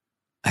little bit.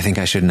 I think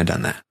I shouldn't have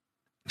done that.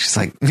 She's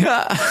like,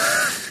 that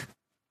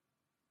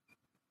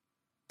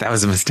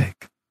was a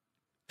mistake.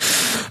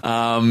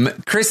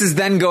 Chris is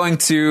then going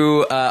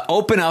to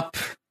open up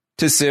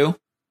to Sue.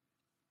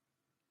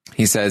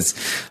 He says,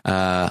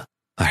 all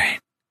right,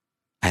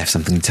 I have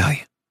something to tell you.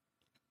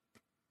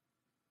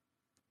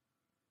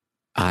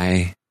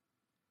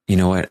 You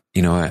know what,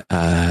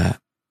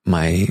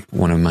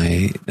 one of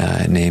my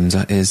names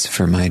is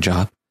for my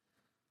job.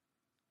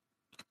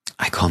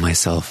 I call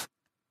myself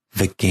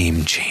the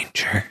Game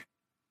Changer.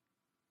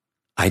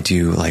 I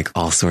do like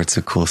all sorts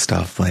of cool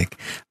stuff, like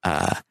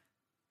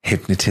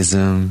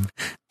hypnotism,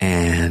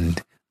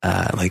 and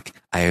like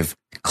I have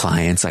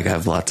clients, like I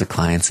have lots of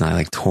clients, and I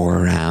like tour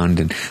around,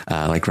 and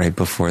like right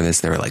before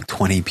this there were like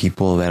 20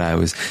 people that I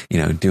was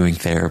doing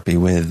therapy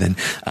with, and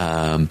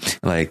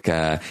like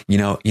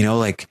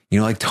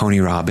Tony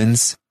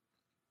Robbins,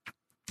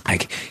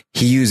 like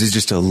he uses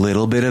just a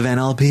little bit of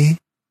NLP,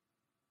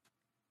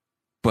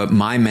 but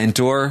my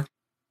mentor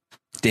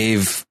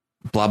Dave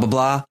blah blah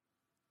blah,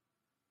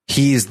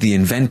 he is the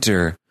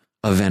inventor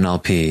of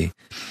NLP,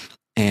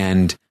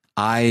 and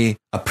I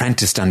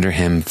apprenticed under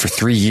him for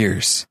 3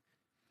 years.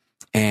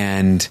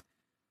 And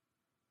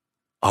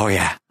oh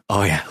yeah.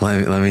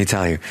 Let me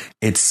tell you,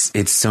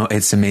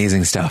 it's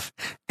amazing stuff.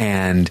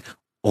 And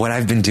what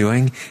I've been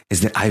doing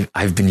is that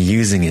I've been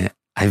using it.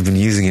 I've been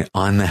using it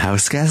on the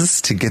house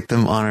guests to get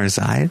them on our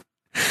side.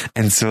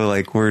 And so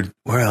like we're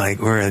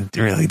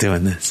really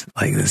doing this.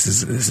 Like this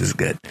is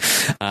good.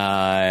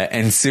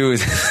 And Sue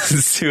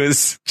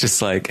is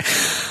just like,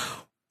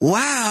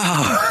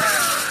 wow.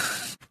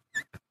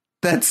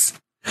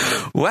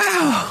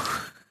 Wow.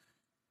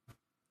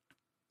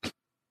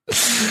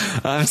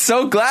 I'm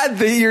so glad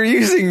that you're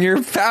using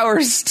your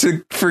powers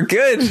for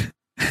good.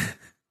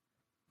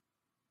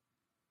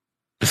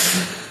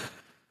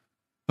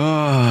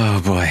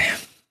 Oh boy.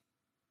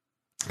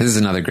 This is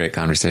another great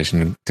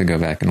conversation to go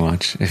back and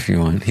watch if you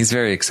want. He's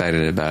very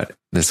excited about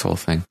this whole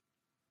thing.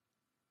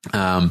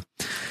 All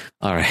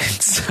right.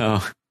 So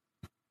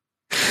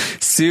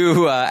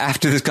Sue,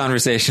 after this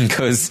conversation,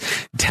 goes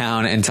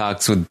down and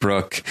talks with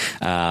Brooke,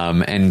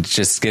 and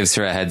just gives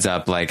her a heads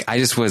up. Like, I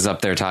just was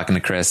up there talking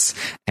to Chris,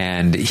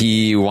 and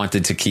he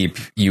wanted to keep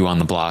you on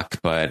the block,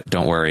 but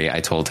don't worry, I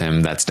told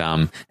him that's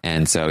dumb,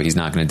 and so he's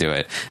not going to do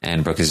it.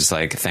 And Brooke is just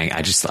like,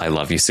 I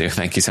love you, Sue.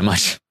 Thank you so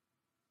much.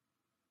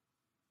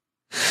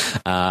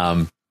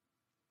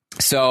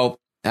 So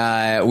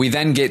we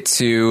then get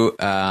to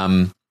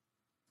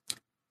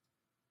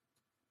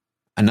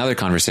another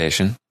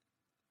conversation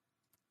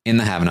in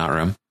the Have Not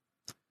room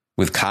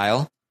with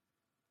Kyle,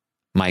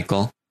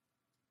 Michael,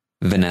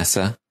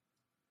 Vanessa,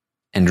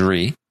 and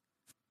Ree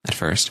at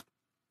first.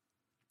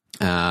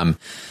 Now,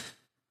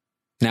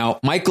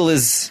 Michael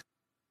is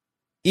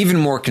even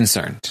more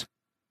concerned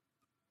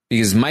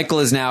because Michael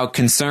is now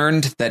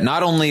concerned that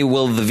not only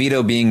will the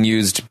veto being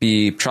used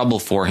be trouble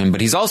for him, but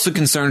he's also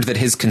concerned that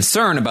his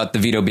concern about the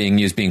veto being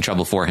used being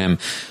trouble for him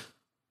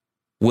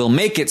will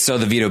make it so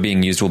the veto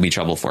being used will be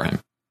trouble for him.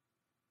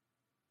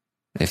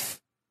 If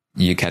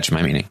you catch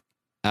my meaning.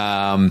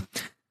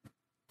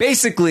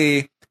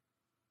 Basically,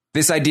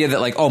 this idea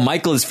that like, oh,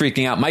 Michael is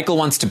freaking out. Michael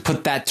wants to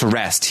put that to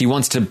rest. He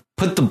wants to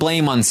put the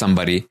blame on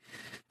somebody.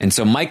 And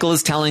so Michael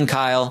is telling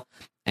Kyle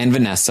and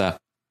Vanessa,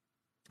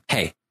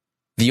 hey,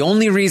 the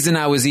only reason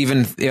I was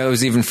even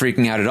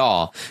freaking out at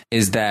all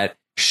is that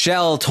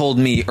Shell told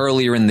me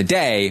earlier in the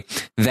day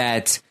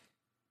that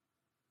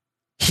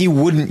he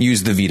wouldn't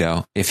use the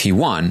veto if he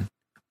won.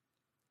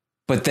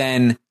 But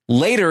then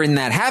later in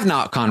that have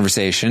not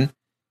conversation,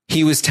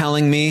 he was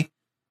telling me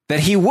that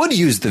he would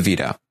use the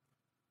veto.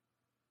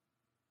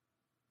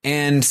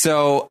 And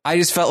so I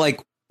just felt like,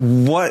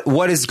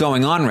 what is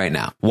going on right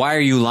now? Why are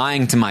you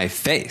lying to my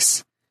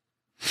face?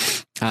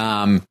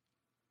 And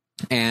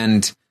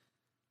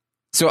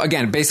so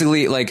again,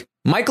 basically, like,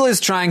 Michael is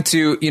trying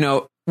to,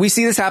 we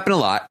see this happen a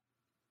lot.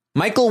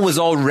 Michael was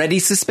already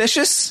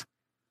suspicious,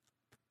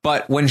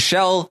 but when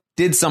Shell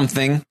did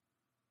something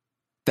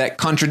that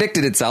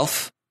contradicted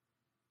itself,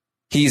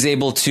 he's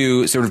able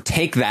to sort of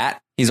take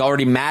that. He's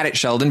already mad at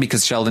Sheldon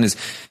because Sheldon is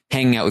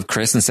hanging out with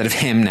Chris instead of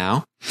him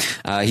now.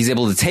 He's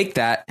able to take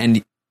that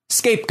and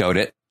scapegoat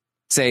it.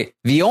 Say,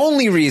 the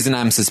only reason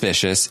I'm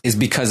suspicious is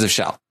because of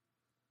Shell.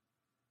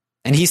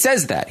 And he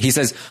says that. He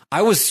says,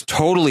 I was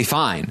totally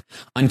fine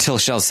until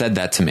Shell said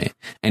that to me.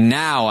 And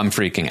now I'm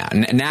freaking out.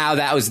 And now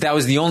that was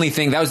the only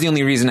thing. That was the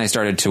only reason I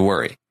started to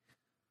worry.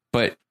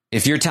 But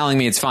if you're telling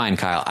me it's fine,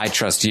 Kyle, I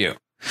trust you.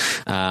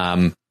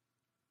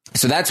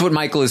 So that's what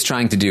Michael is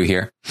trying to do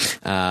here.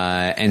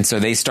 And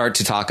so they start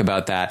to talk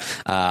about that.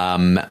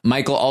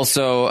 Michael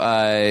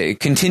also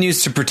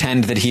continues to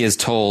pretend that he has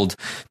told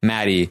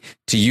Maddie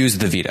to use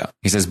the veto.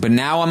 He says, but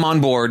now I'm on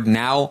board.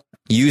 Now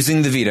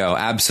using the veto,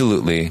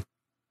 absolutely.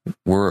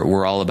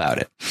 We're all about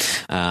it.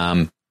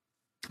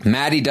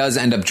 Maddie does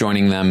end up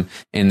joining them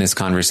in this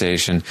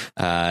conversation.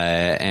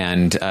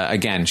 And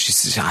again, she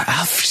says,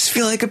 I'll just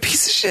feel like a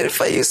piece of shit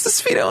if I use this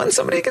veto and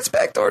somebody gets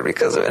backdoored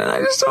because of it. And I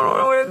just don't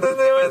know what to do.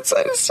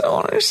 I just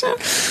don't understand.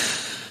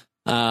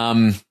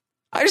 I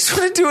just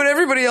want to do what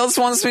everybody else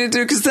wants me to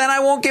do because then I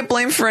won't get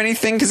blamed for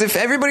anything. Because if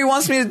everybody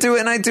wants me to do it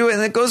and I do it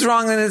and it goes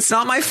wrong, then it's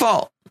not my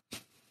fault.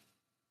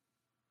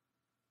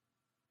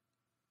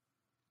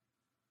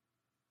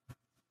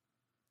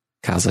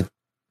 Kyle's like,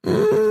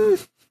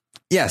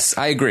 yes,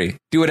 I agree.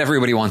 Do what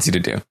everybody wants you to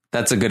do.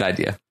 That's a good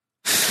idea.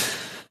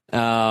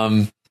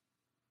 And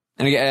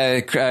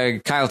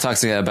again, Kyle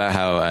talks about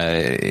how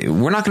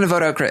we're not going to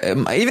vote out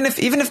even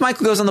if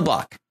Michael goes on the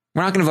block.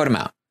 We're not going to vote him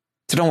out.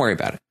 So don't worry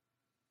about it.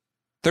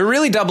 They're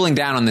really doubling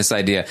down on this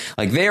idea.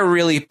 Like they are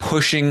really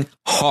pushing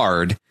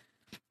hard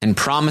and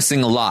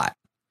promising a lot.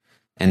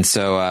 And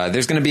so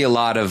there's going to be a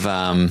lot of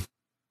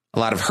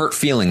hurt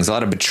feelings, a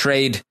lot of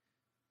betrayed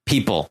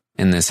people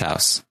in this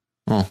house.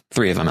 Well,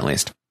 3 of them at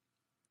least.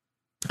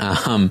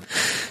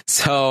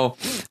 So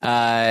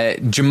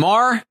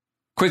Jamar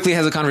quickly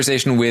has a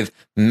conversation with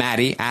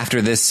Maddie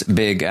after this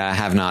big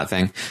have not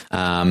thing.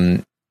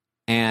 And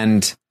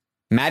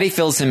Maddie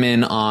fills him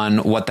in on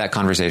what that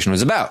conversation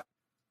was about.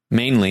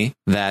 Mainly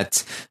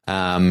that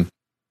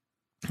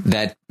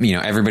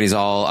everybody's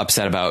all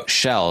upset about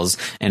Shells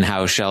and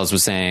how Shells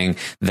was saying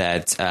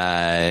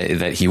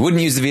that he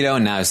wouldn't use the veto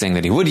and now is saying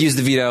that he would use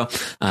the veto.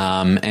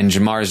 And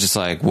Jamar is just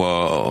like,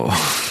 whoa.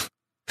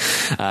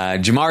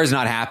 Jamar is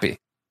not happy.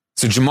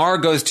 So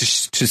Jamar goes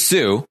to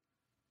Sue.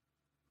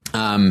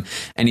 And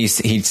he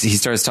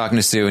starts talking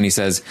to Sue and he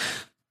says,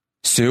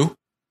 Sue,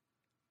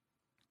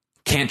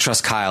 can't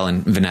trust Kyle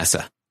and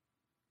Vanessa.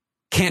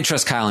 Can't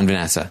trust Kyle and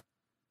Vanessa.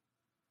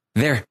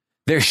 They're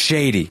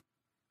shady.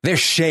 They're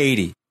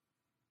shady.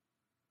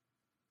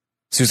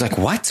 Sue's like,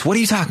 what? What are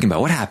you talking about?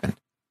 What happened?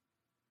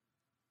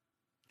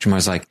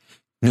 Jamar's like,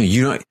 no,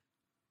 you don't.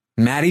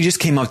 Maddie just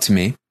came up to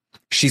me.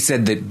 She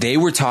said that they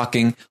were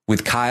talking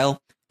with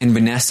Kyle and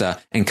Vanessa,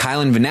 and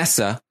Kyle and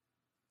Vanessa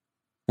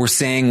were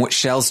saying what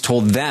Shells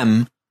told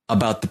them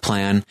about the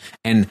plan,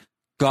 and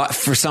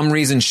for some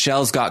reason,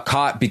 Shells got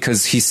caught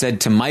because he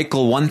said to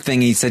Michael one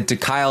thing, he said to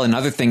Kyle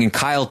another thing, and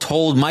Kyle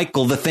told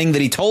Michael the thing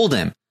that he told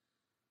him.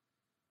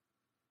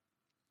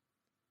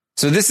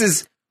 So this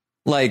is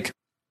where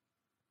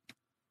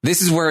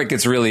it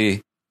gets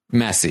really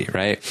messy,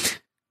 right?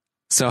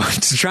 So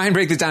to try and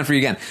break this down for you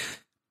again,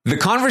 the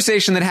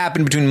conversation that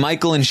happened between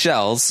Michael and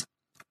Shells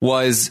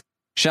was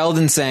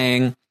Sheldon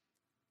saying,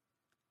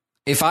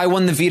 if I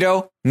won the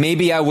veto,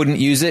 maybe I wouldn't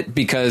use it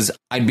because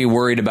I'd be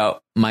worried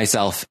about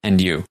myself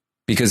and you,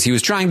 because he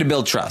was trying to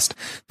build trust.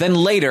 Then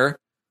later,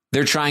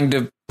 they're trying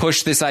to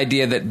push this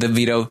idea that the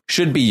veto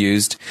should be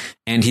used.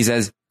 And he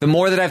says, the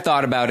more that I've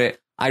thought about it,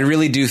 I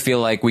really do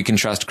feel like we can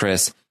trust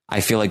Chris.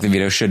 I feel like the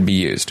veto should be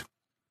used.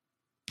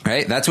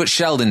 Right? That's what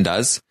Sheldon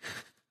does.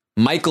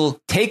 Michael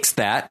takes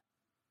that.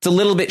 It's a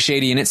little bit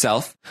shady in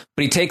itself,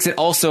 but he takes it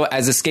also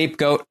as a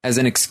scapegoat, as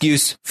an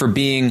excuse for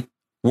being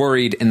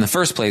worried in the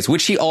first place,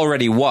 which he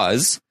already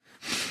was.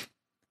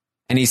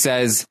 And he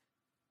says,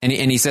 and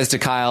he says to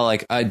Kyle,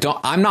 like,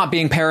 I'm not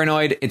being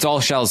paranoid. It's all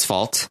Shell's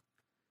fault.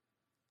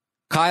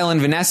 Kyle and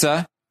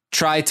Vanessa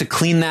try to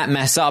clean that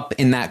mess up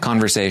in that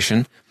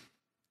conversation.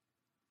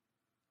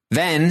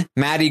 Then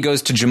Maddie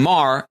goes to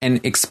Jamar and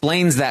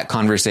explains that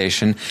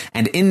conversation.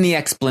 And in the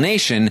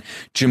explanation,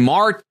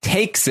 Jamar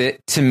takes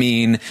it to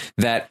mean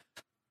that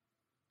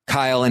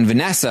Kyle and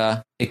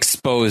Vanessa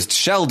exposed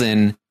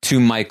Sheldon to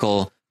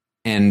Michael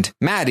and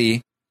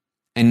Maddie.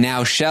 And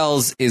now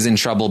Shells is in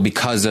trouble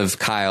because of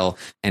Kyle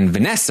and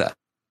Vanessa.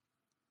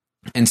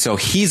 And so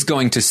he's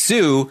going to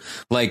sue,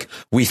 like,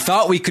 we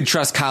thought we could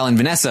trust Kyle and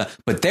Vanessa,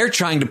 but they're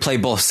trying to play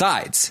both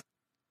sides.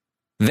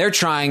 They're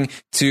throwing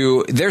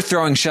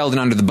Sheldon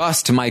under the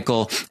bus to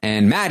Michael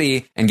and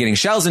Maddie and getting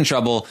Shells in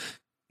trouble.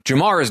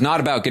 Jamar is not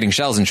about getting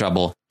Shells in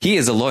trouble. He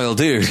is a loyal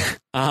dude.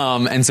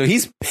 And so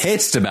he's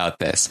pissed about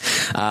this.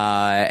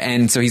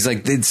 And so he's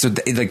like,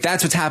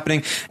 that's what's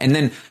happening. And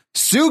then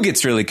Sue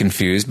gets really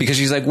confused because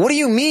she's like, what do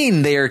you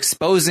mean they are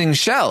exposing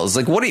Shells?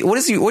 Like, what are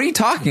you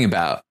talking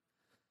about?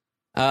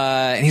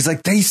 And he's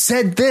like, they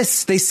said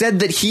this. They said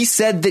that he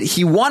said that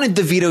he wanted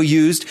the veto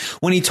used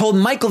when he told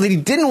Michael that he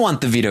didn't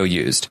want the veto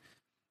used.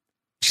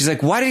 She's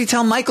like, why did he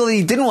tell Michael that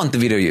he didn't want the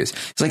veto used?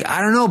 He's like,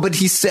 I don't know, but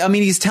he's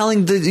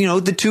telling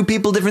the two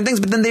people different things,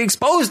 but then they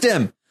exposed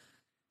him.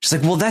 She's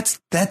like, well,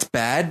 that's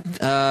bad.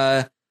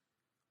 But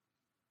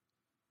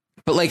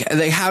like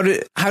how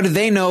do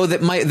they know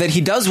that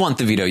he does want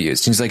the veto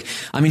used? And he's like,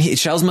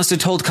 Shells must have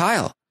told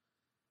Kyle.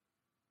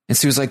 And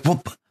so he was like,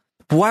 well,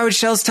 why would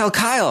Shells tell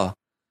Kyle?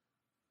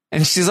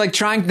 And she's like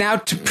trying now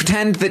to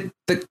pretend that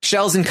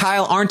Shells and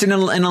Kyle aren't in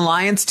an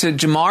alliance to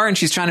Jamar. And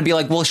she's trying to be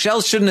like, well,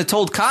 Shells shouldn't have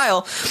told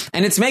Kyle.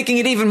 And it's making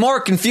it even more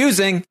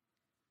confusing.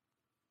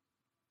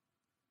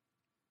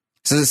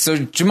 So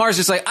Jamar's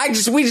just like, I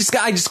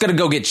just got to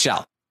go get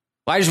Shell.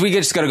 We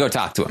just got to go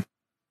talk to him.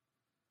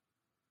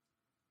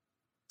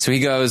 So he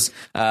goes,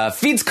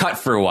 feed's cut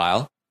for a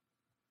while.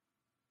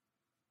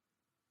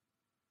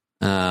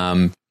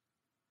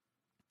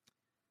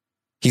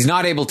 He's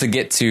not able to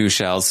get to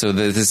Shells, so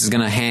this is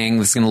going to hang.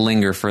 This is going to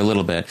linger for a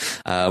little bit.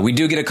 We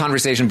do get a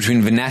conversation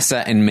between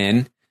Vanessa and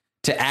Min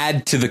to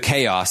add to the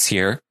chaos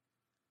here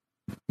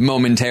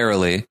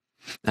momentarily.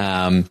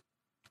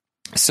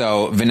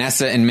 So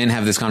Vanessa and Min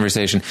have this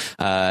conversation.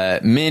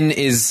 Min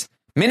has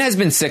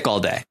been sick all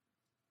day.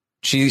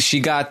 She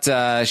got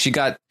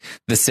the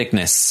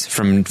sickness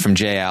from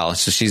JL,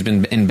 so she's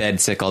been in bed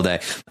sick all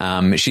day.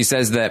 She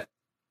says that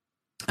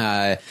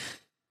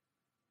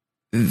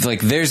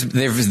like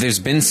there's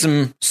been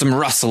some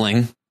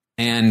rustling,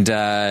 and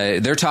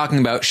they're talking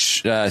about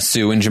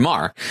Sue and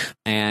Jamar,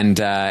 and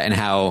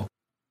how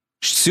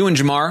Sue and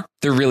Jamar,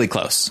 they're really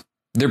close.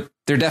 They're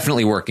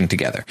definitely working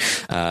together,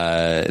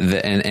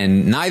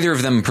 and neither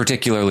of them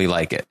particularly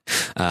like it,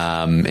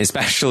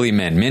 especially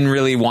Min. Min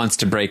really wants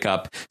to break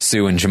up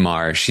Sue and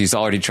Jamar. She's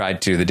already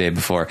tried to the day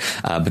before,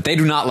 but they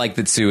do not like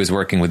that Sue is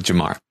working with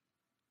Jamar.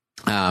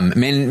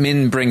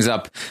 Min brings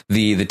up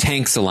the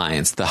Tanks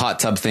Alliance, the hot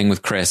tub thing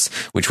with Chris,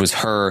 which was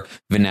her,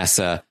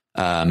 Vanessa,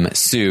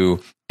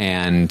 Sue,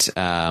 and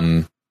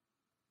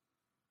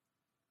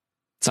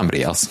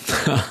somebody else.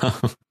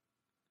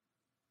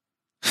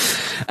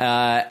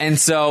 And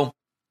so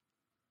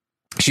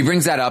she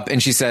brings that up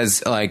and she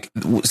says, like,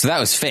 so that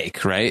was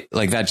fake, right?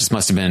 Like that just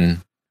must have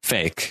been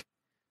fake.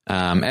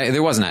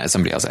 There wasn't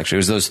somebody else, actually. It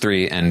was those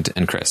three and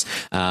Chris.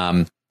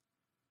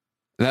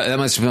 That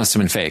must have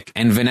been fake.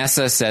 And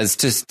Vanessa says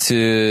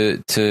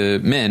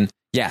to Min,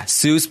 yeah,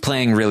 Sue's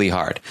playing really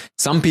hard.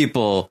 Some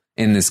people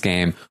in this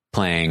game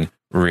playing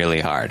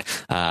really hard.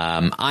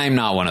 I'm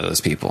not one of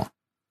those people.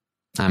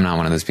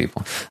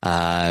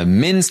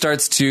 Min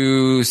starts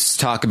to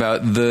talk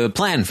about the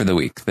plan for the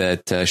week,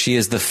 that she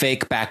is the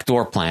fake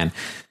backdoor plan.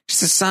 She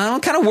says,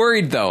 I'm kind of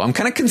worried, though. I'm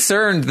kind of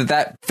concerned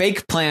that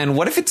fake plan,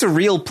 what if it's a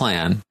real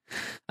plan?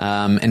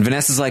 And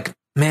Vanessa's like,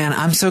 man,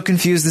 I'm so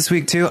confused this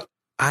week, too.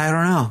 I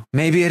don't know.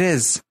 Maybe it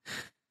is.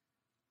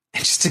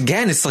 And just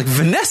again, it's like,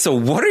 Vanessa,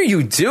 what are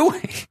you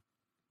doing?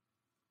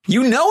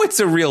 You know it's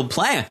a real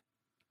plan.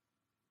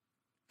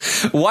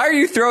 Why are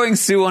you throwing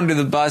Sue under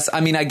the bus?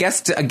 I mean, I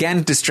guess to,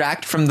 again,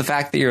 distract from the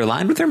fact that you're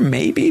aligned with her,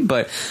 maybe,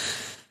 but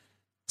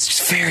it's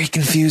just very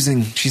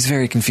confusing. She's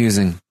very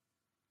confusing.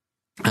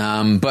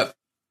 But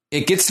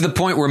it gets to the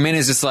point where Min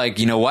is just like,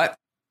 you know what?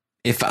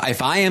 If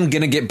I am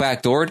going to get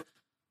backdoored,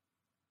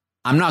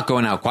 I'm not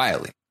going out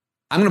quietly.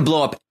 I'm going to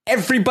blow up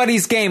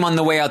everybody's game on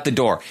the way out the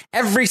door.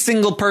 Every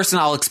single person.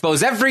 I'll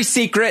expose every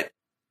secret.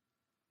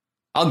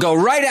 I'll go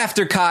right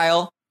after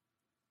Kyle.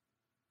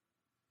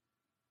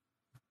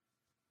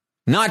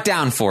 Not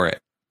down for it.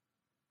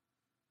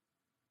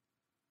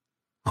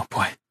 Oh,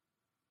 boy.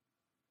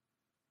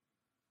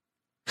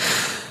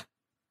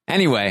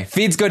 Anyway,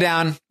 feeds go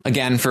down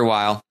again for a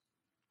while.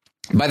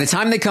 By the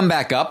time they come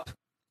back up,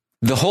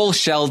 the whole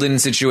Sheldon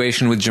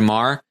situation with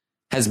Jamar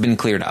has been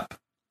cleared up.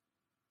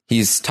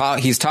 He's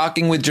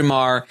talking with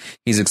Jamar.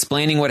 He's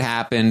explaining what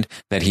happened,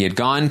 that he had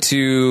gone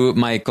to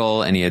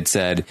Michael and he had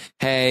said,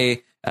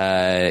 hey,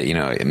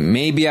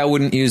 maybe I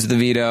wouldn't use the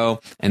veto.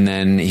 And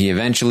then he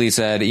eventually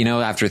said,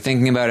 after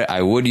thinking about it,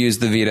 I would use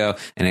the veto,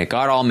 and it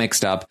got all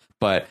mixed up.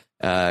 But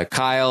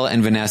Kyle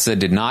and Vanessa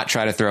did not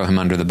try to throw him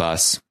under the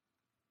bus.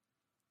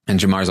 And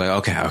Jamar's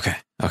like, okay.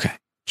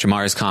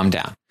 Jamar has calmed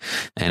down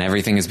and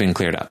everything has been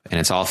cleared up and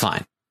it's all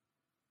fine.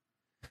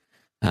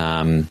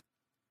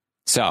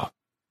 So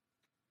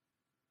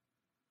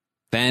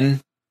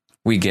then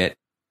we get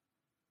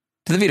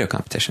to the veto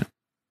competition.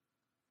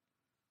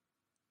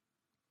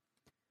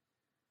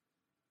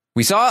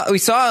 We saw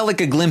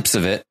like a glimpse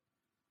of it,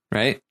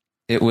 right?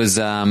 It was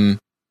like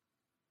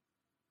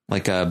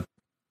a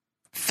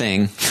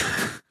thing.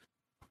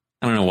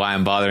 I don't know why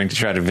I'm bothering to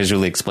try to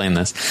visually explain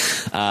this.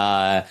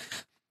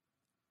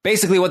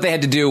 Basically what they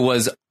had to do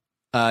was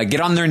get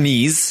on their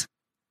knees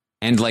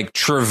and like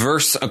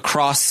traverse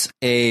across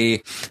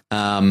a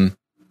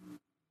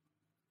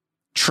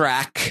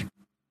track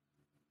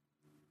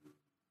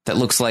that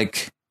looks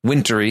like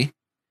wintry,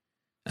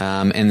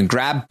 and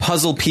grab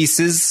puzzle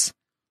pieces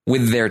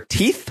with their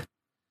teeth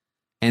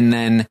and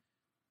then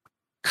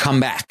come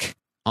back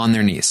on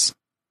their knees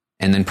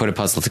and then put a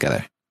puzzle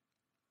together.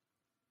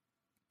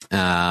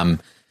 It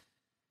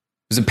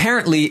was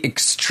apparently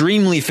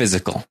extremely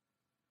physical.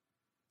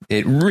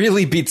 It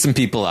really beat some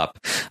people up.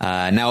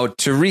 Now,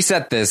 to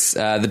reset this,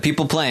 the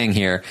people playing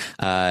here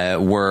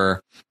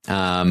were,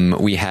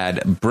 we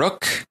had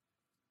Brooke,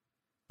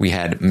 we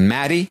had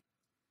Maddie,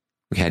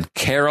 we had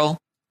Carol,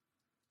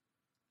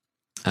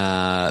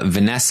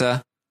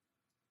 Vanessa,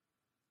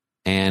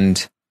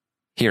 and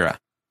Hira.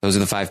 Those are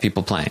the 5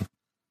 people playing.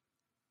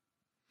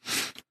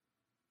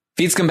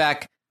 Feeds come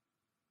back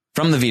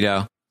from the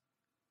veto.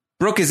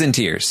 Brooke is in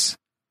tears.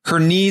 Her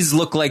knees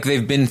look like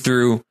they've been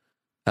through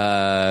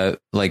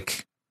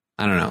like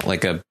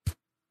a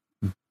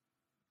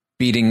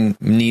beating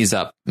knees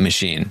up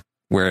machine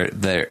where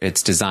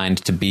it's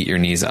designed to beat your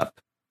knees up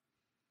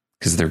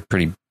because they're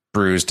pretty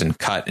bruised and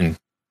cut and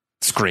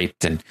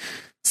scraped and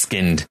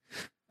skinned.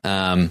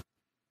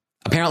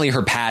 Apparently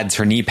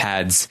her knee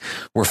pads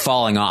were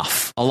falling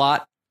off a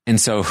lot, and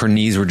so her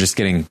knees were just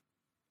getting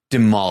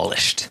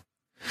demolished.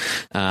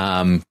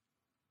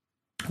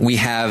 We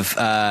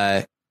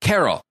have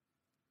Carol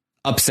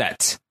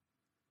upset.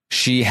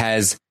 She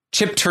has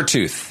chipped her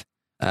tooth.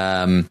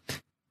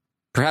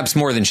 Perhaps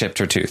more than chipped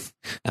her tooth.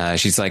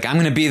 She's like, I'm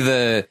going to be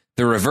the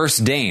reverse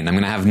Dane. I'm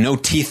going to have no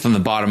teeth on the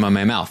bottom of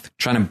my mouth.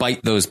 Trying to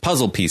bite those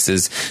puzzle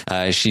pieces.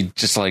 She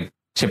just like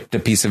chipped a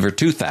piece of her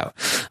tooth out.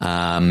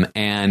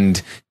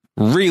 And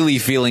really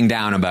feeling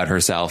down about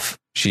herself.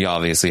 She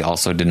obviously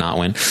also did not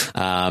win.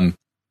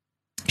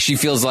 She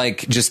feels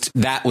like just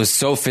that was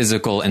so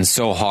physical and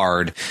so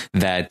hard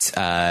that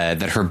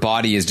her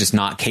body is just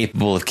not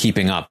capable of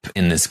keeping up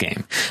in this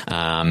game.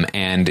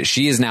 And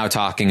she is now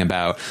talking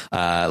about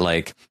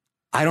like,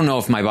 I don't know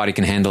if my body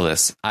can handle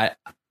this. I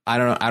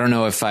don't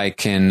know if I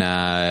can.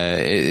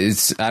 I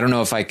don't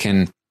know if I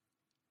can.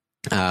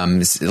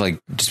 Like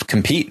just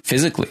compete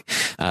physically.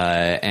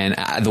 And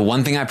the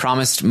one thing I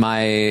promised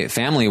my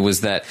family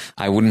was that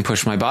I wouldn't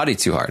push my body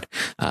too hard.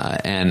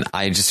 And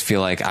I just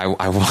feel like I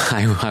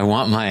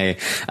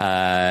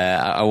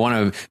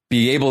want to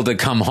be able to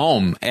come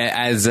home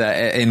as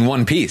in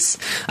one piece.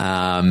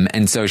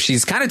 And so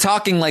she's kind of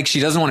talking like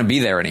she doesn't want to be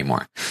there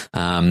anymore.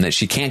 That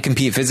she can't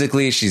compete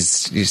physically.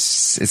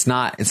 It's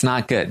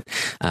not good.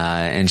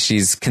 And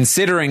she's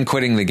considering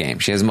quitting the game.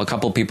 She has a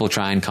couple people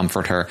try and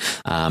comfort her.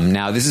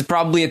 Now this is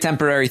probably a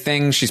temporary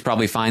thing. She's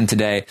probably fine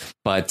today,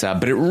 but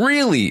it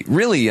really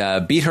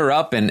beat her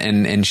up,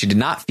 and she did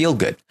not feel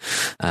good.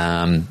 She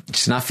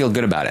did not feel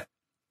good about it.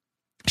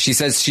 She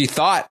says she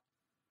thought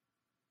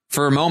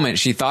for a moment,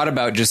 she thought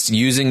about just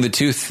using the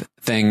tooth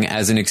thing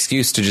as an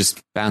excuse to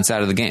just bounce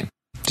out of the game.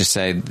 Just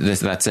say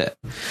that's it.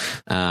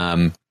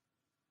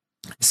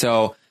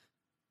 So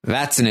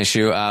that's an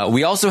issue.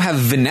 We also have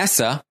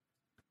Vanessa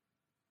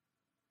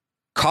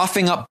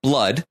coughing up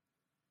blood,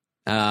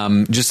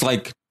 just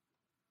like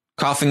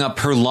coughing up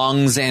her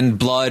lungs and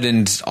blood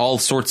and all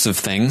sorts of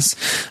things.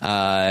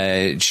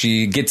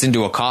 She gets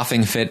into a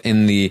coughing fit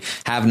in the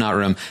have not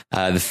room.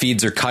 The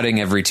feeds are cutting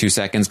every 2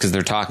 seconds because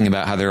they're talking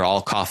about how they're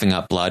all coughing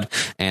up blood,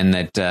 and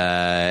that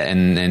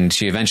and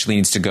she eventually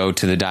needs to go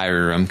to the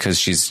diary room because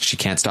she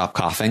can't stop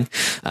coughing.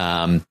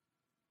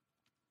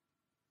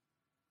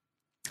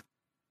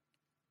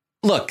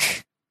 Look,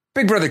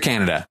 Big Brother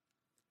Canada,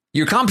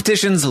 your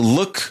competitions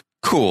look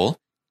cool,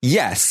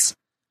 yes.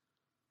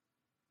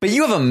 But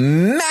you have a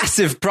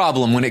massive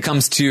problem when it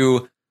comes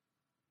to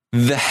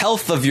the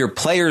health of your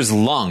players'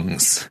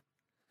 lungs,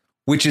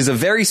 which is a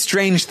very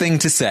strange thing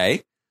to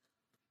say.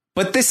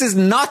 But this is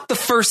not the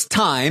first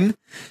time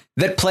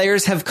that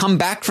players have come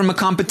back from a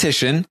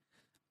competition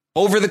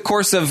over the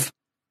course of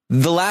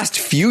the last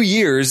few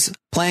years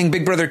playing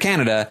Big Brother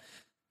Canada,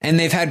 and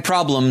they've had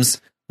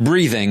problems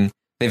breathing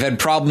They've had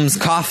problems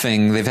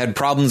coughing. They've had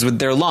problems with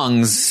their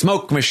lungs,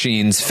 smoke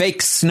machines,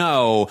 fake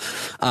snow.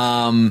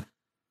 And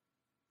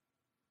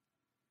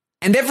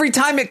every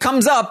time it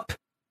comes up,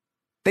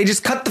 they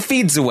just cut the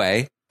feeds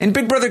away. In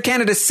Big Brother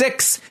Canada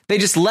 6, they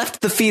just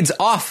left the feeds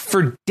off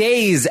for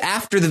days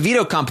after the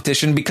veto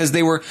competition because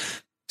they were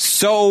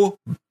so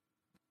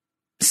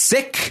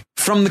sick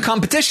from the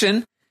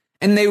competition,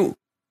 and they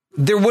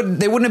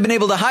wouldn't have been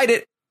able to hide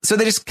it, so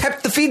they just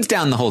kept the feeds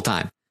down the whole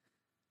time.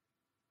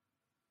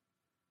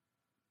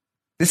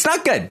 It's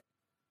not good.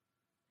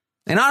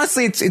 And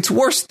honestly, it's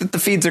worse that the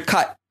feeds are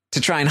cut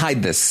to try and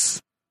hide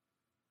this.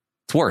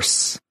 It's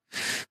worse.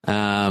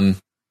 So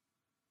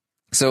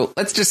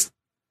let's just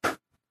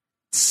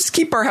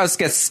keep our house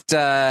guests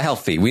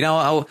healthy. We know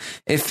how,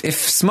 if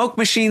smoke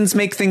machines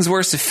make things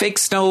worse, if fake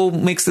snow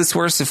makes this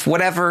worse, if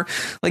whatever,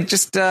 like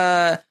just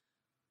I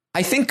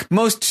think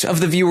most of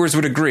the viewers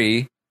would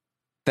agree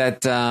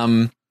that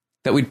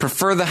that we'd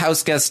prefer the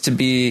house guests to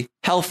be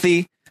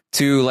healthy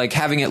to like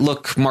having it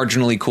look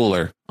marginally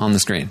cooler on the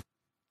screen.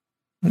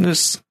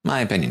 Just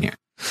my opinion here.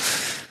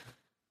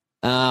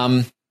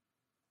 All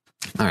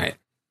right.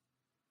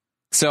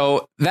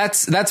 So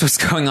that's what's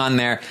going on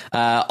there.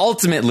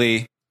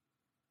 Ultimately,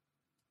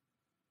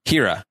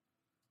 Hira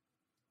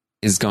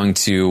is going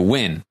to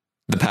win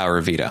the power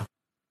of veto.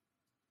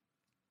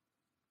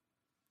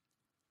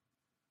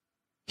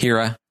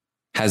 Hira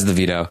has the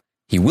veto.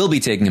 He will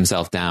be taking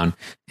himself down,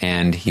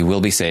 and he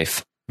will be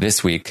safe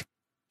this week.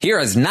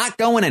 Hira's not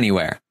going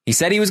anywhere. He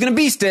said he was going to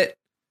beast it,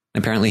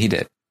 and apparently he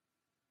did.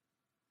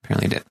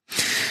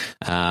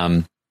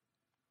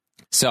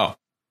 So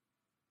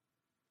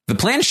the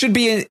plan should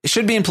be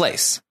in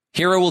place.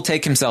 Hira will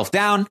take himself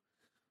down.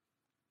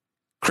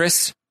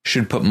 Chris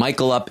should put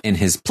Michael up in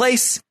his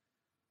place.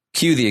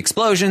 Cue the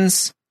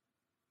explosions.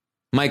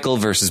 Michael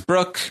versus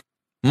Brooke.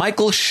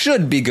 Michael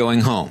should be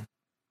going home.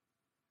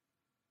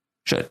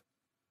 Should.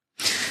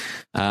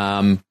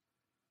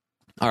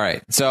 All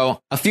right.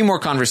 So a few more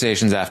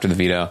conversations after the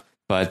veto,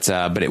 but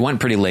it went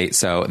pretty late,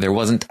 so there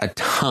wasn't a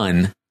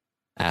ton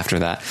after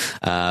that.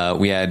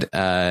 We had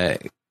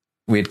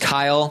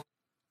Kyle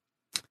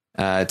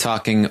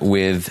talking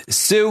with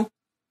Sue.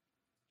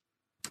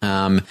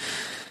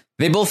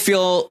 They both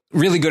feel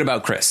really good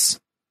about Chris.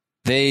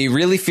 They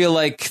really feel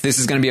like this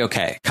is going to be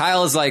okay.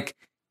 Kyle is like,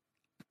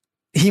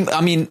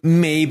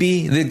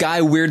 maybe the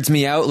guy weirds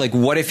me out. Like,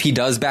 what if he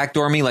does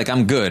backdoor me? Like,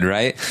 I'm good,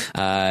 right?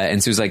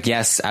 And Sue's like,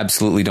 yes,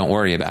 absolutely. Don't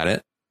worry about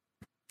it.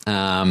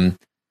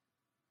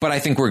 But I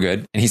think we're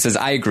good. And he says,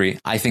 I agree.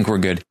 I think we're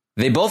good.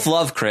 They both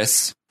love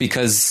Chris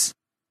because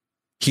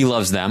he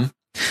loves them.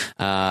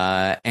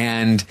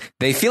 And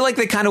they feel like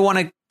they kind of want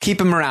to keep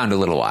him around a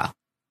little while.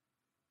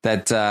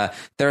 That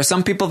there are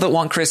some people that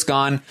want Chris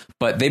gone,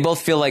 but they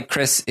both feel like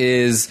Chris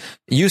is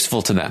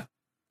useful to them.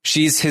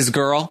 She's his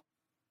girl,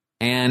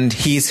 and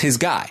he's his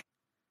guy.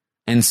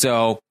 And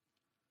so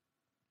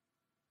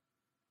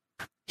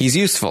he's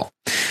useful.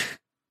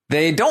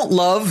 They don't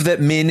love that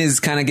Min is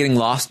kind of getting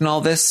lost in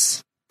all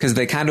this, because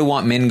they kind of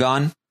want Min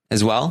gone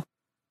as well.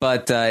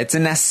 But it's a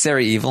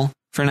necessary evil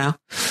for now.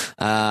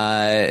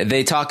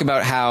 They talk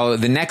about how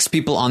the next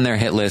people on their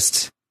hit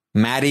list,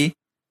 Maddie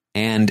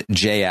and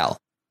JL.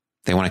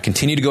 They want to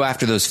continue to go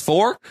after those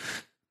four,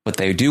 but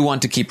they do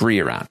want to keep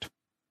Rhea around.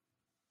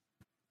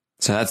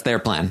 So that's their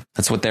plan.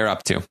 That's what they're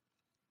up to.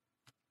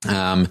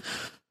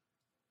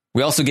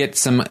 We also get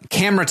some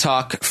camera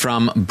talk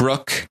from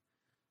Brooke,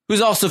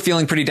 who's also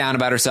feeling pretty down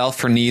about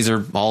herself. Her knees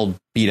are all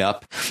beat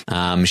up.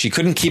 She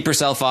couldn't keep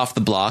herself off the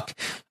block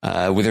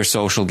with her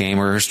social game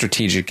or her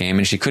strategic game,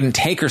 and she couldn't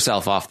take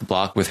herself off the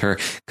block with her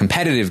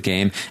competitive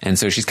game. And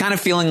so she's kind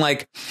of feeling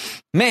like,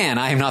 man,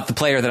 I am not the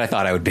player that I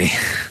thought I would be.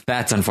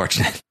 That's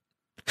unfortunate.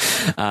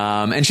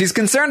 And she's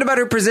concerned about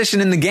her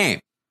position in the game.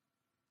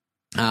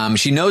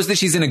 She knows that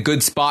she's in a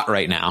good spot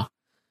right now,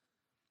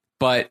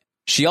 but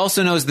she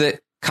also knows that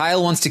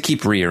Kyle wants to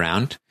keep Rhea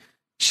around.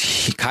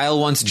 Kyle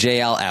wants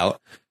JL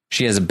out.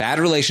 She has a bad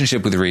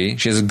relationship with Rhea.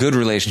 She has a good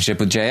relationship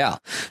with JL.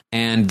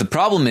 And the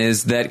problem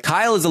is that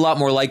Kyle is a lot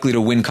more likely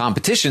to win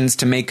competitions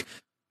to make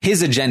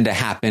his agenda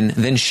happen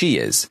than she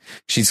is.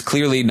 She's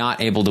clearly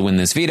not able to win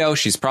this veto.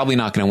 She's probably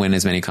not going to win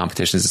as many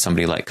competitions as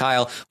somebody like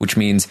Kyle, which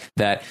means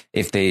that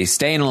if they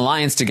stay in an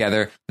alliance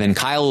together, then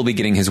Kyle will be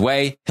getting his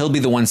way. He'll be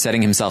the one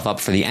setting himself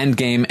up for the end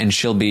game, and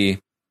she'll be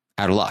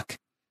out of luck.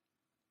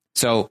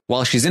 So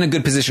while she's in a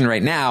good position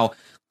right now,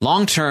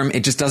 long term,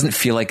 it just doesn't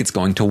feel like it's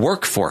going to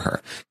work for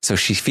her. So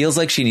she feels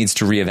like she needs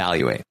to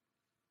reevaluate.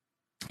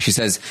 She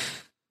says,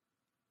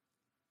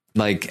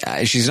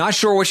 she's not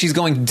sure what she's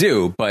going to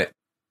do, but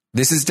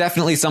this is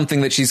definitely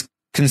something that she's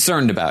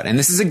concerned about. And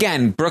this is,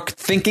 again, Brooke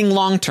thinking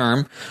long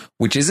term,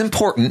 which is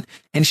important.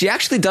 And she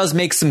actually does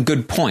make some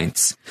good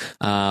points.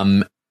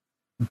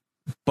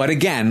 But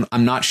again,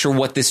 I'm not sure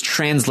what this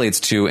translates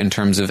to in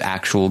terms of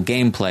actual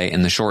gameplay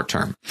in the short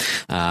term.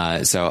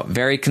 So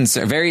very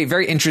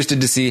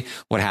interested to see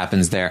what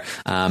happens there.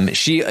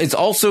 She is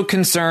also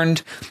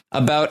concerned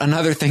about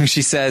another thing.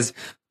 She says,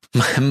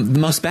 the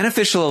most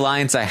beneficial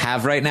alliance I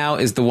have right now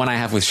is the one I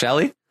have with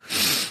Shelly.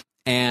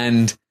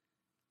 And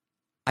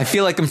I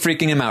feel like I'm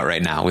freaking him out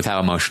right now with how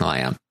emotional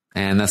I am.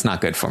 And that's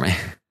not good for me.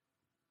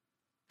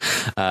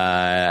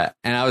 And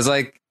I was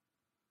like,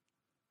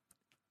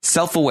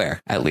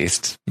 self-aware, at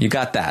least. You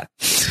got that.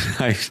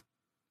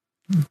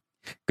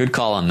 Good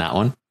call on that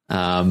one.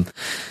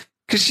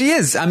 Because she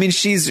is. I mean,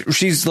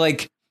 she's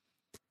like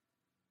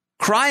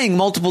crying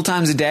multiple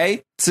times a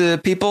day to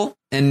people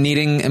and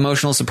needing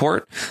emotional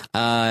support.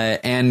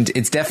 And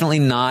it's definitely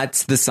not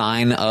the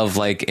sign of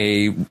like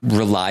a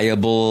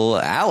reliable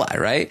ally,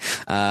 right?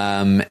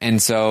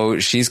 And so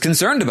she's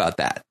concerned about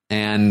that.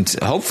 And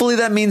hopefully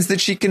that means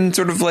that she can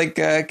sort of like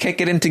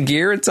kick it into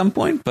gear at some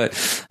point. But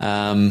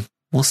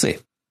we'll see.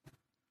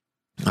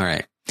 All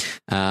right.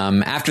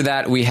 After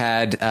that, we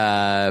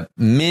had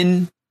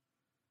Min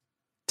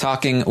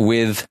talking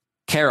with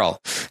Carol.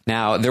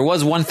 Now, there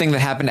was one thing that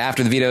happened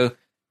after the veto,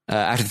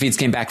 after the feeds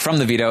came back from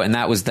the veto, and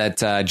that was that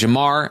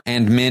Jamar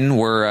and Min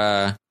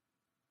were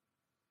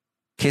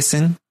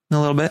kissing a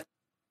little bit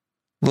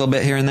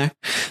here and there.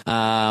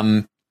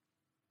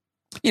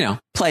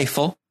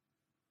 Playful,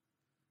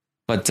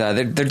 but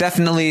they're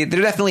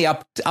definitely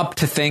up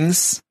to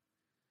things.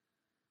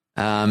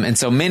 And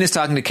so Min is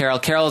talking to Carol.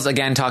 Carol's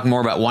again talking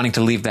more about wanting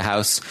to leave the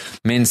house.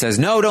 Min says,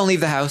 "No, don't leave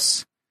the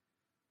house."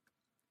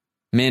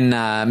 Min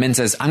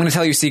says, "I'm going to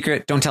tell your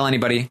secret. Don't tell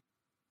anybody.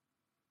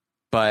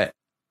 But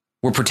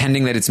we're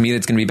pretending that it's me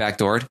that's going to be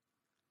backdoored.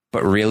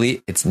 But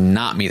really, it's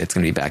not me that's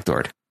going to be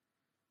backdoored."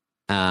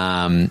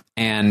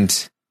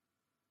 And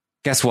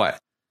guess what?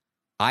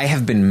 I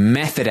have been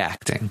method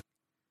acting,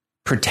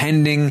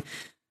 pretending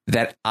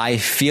that I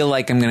feel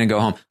like I'm going to go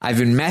home. I've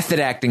been method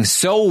acting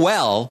so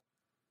well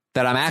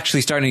that I'm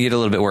actually starting to get a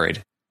little bit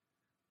worried.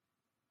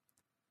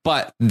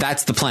 But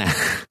that's the plan.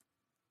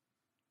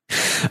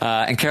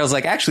 And Carol's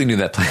like, actually knew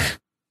that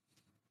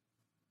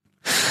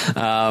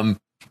plan.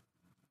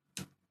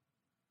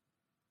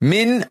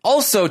 Min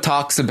also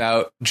talks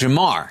about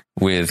Jamar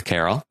with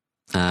Carol.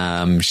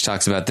 She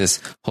talks about this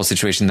whole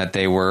situation that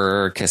they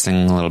were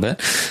kissing a little bit.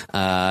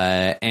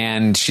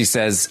 And she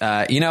says,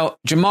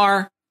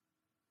 Jamar,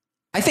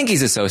 I think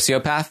he's a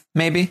sociopath,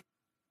 maybe.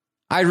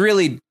 I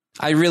really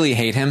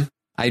hate him.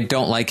 I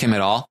don't like him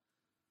at all.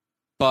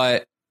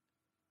 But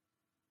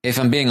if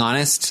I'm being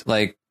honest,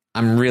 like,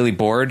 I'm really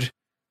bored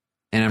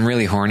and I'm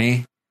really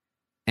horny.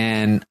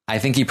 And I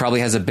think he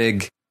probably has a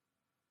big,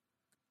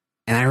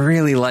 and I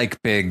really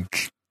like big.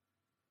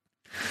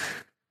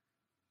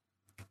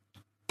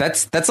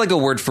 That's like a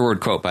word for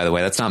word quote, by the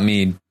way. That's not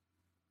me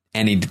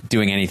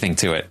doing anything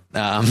to it.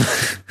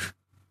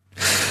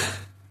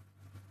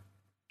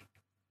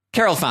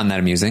 Carol found that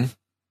amusing.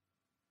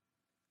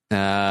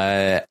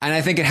 And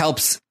I think it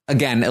helps,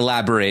 again,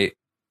 elaborate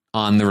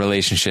on the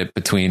relationship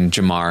between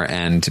Jamar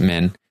and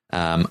Min.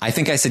 I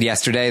think I said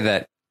yesterday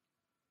that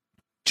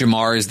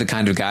Jamar is the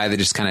kind of guy that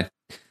just kind of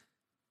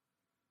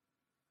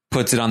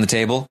puts it on the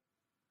table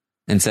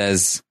and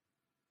says,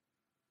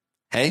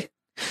 hey,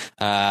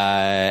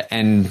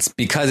 and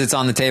because it's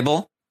on the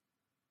table,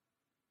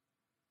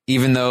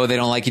 even though they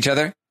don't like each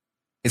other,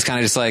 it's kind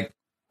of just like,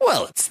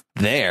 well, it's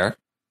there.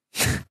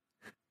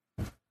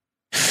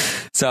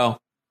 So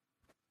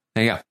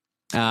there you go.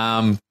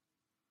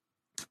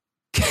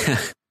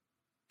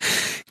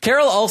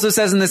 Carol also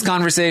says in this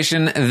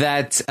conversation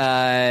that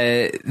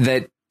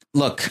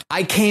look,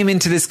 I came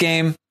into this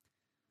game.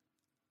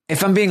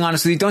 If I'm being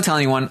honest with you, don't tell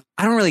anyone.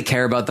 I don't really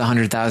care about the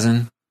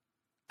 100,000.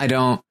 I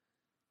don't.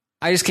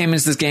 I just came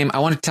into this game. I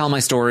wanted to tell my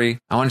story.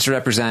 I wanted to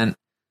represent.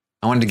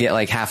 I wanted to get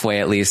like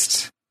halfway at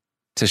least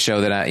to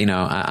show that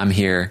I'm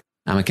here.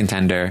 I'm a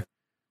contender.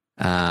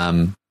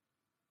 But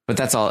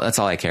that's all. That's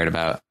all I cared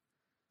about.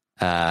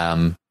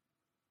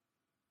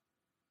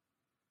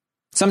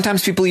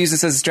 Sometimes people use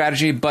this as a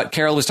strategy, but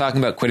Carol was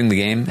talking about quitting the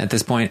game at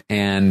this point,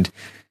 and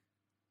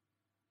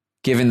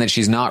given that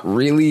she's not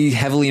really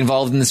heavily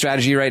involved in the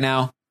strategy right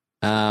now,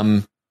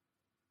 I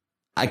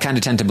kind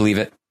of tend to believe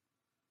it.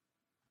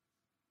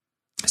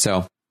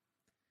 So,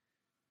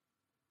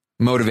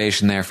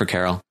 motivation there for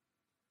Carol.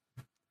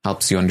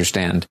 Helps you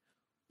understand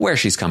where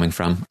she's coming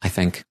from, I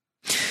think.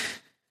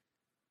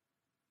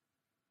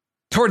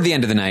 Toward the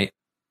end of the night,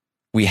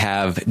 we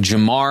have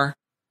Jamar,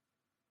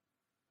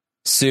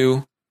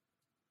 Sue,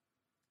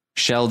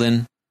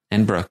 Sheldon,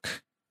 and Brooke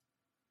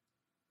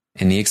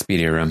in the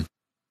Expedia room.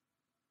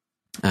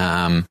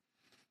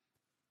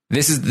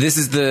 This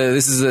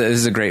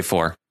is a great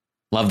four.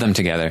 Love them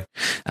together.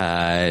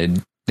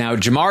 Now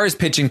Jamar is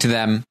pitching to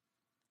them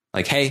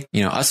like, hey,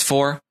 us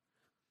four,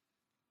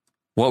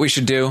 what we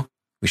should do,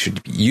 we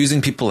should be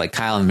using people like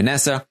Kyle and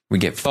Vanessa. We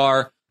get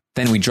far,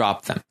 then we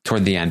drop them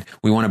toward the end.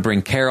 We want to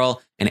bring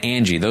Carol and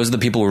Angie. Those are the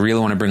people we really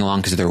want to bring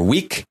along because they're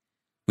weak.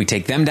 We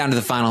take them down to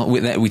the final.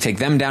 We take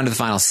them down to the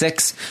final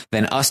 6,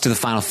 then us to the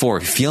final 4.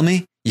 You feel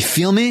me? You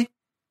feel me?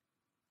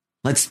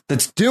 Let's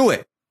do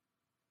it.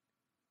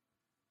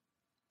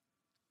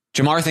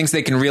 Jamar thinks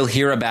they can reel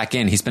Hira back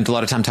in. He spent a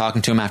lot of time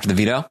talking to him after the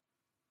veto.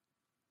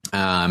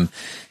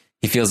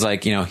 He feels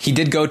like, he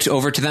did go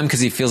over to them because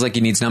he feels like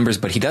he needs numbers,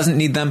 but he doesn't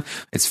need them.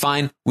 It's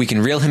fine. We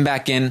can reel him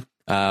back in.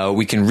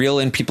 We can reel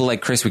in people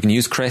like Chris. We can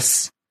use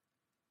Chris.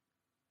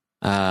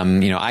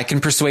 I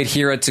can persuade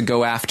Hira to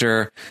go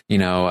after,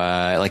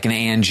 like an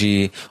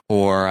Angie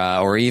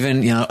or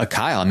even, a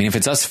Kyle. I mean, if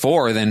it's us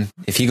four, then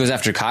if he goes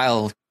after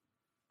Kyle,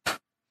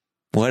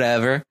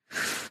 whatever.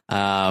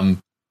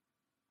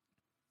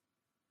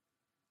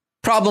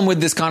 Problem with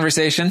this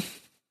conversation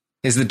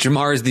is that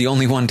Jamar is the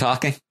only one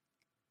talking.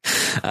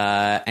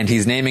 And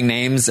he's naming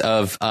names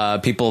of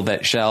people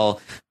that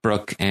Shell,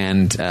 Brooke,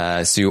 and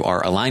Sue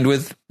are aligned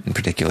with, in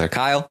particular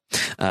Kyle.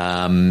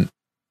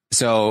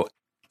 So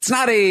it's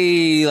not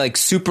a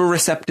super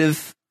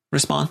receptive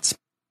response,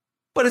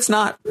 but it's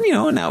not,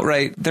 an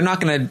outright. They're not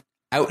going to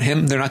out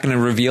him. They're not going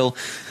to reveal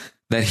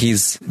that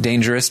he's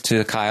dangerous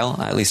to Kyle.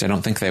 At least I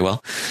don't think they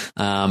will.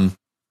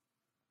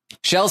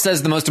 Shell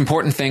says the most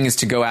important thing is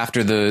to go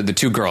after the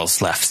two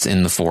girls left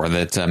in the four,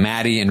 that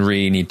Maddie and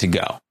Ree need to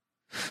go.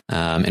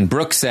 And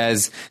Brooke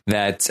says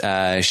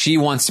that she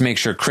wants to make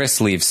sure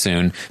Chris leaves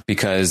soon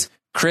because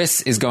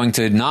Chris is going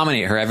to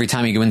nominate her every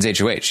time he wins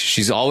HOH.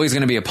 She's always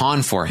going to be a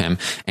pawn for him,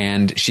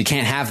 and she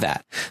can't have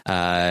that.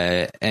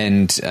 I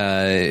think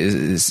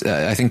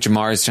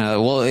Jamar is trying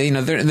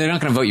to, they're not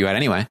going to vote you out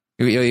anyway.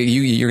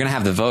 You're going to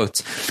have the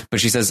votes.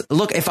 But she says,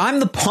 look, if I'm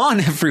the pawn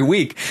every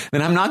week,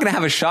 then I'm not going to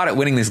have a shot at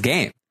winning this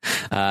game.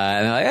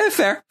 And they're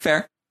like,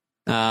 fair.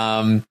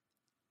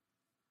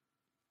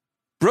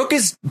 Brooke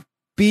is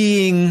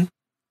being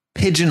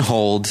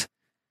pigeonholed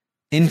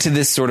into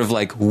this sort of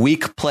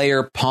weak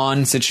player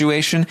pawn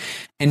situation.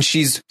 And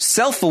she's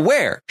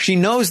self-aware. She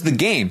knows the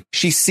game.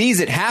 She sees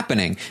it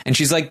happening. And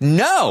she's like,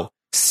 no,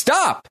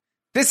 stop.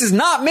 This is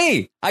not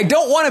me. I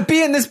don't want to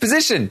be in this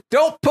position.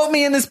 Don't put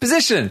me in this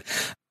position.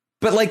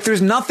 But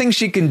there's nothing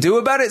she can do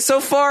about it so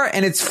far.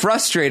 And it's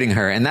frustrating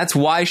her. And that's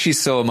why she's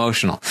so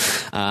emotional.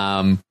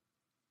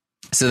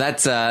 So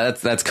that's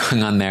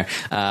going on there.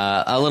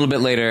 A little bit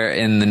later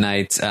in the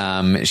night,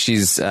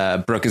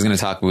 Brooke is going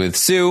to talk with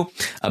Sue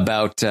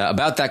about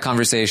that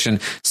conversation.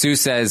 Sue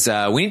says,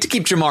 we need to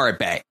keep Jamar at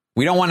bay.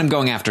 We don't want him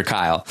going after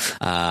Kyle.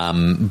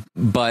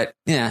 But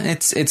yeah,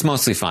 it's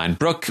mostly fine.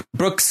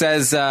 Brooke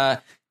says,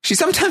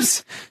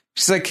 sometimes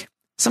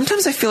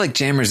I feel like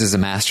Jammers is a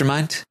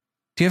mastermind.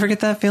 Do you ever get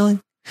that feeling?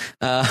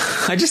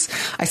 I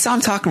saw him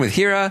talking with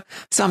Hira,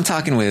 saw him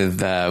talking with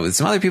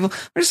some other people.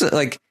 I'm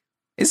just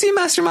is he a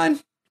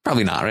mastermind?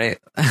 Probably not, right?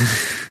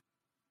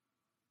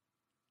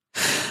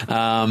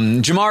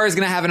 Jamar is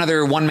going to have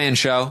another one-man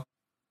show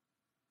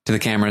to the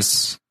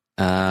cameras.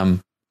 But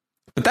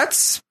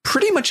that's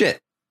pretty much it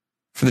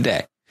for the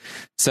day.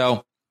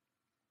 So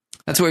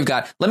that's what we've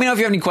got. Let me know if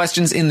you have any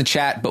questions in the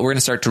chat, but we're going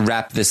to start to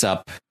wrap this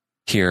up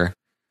here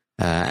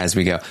as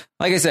we go.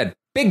 Like I said,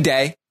 big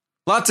day.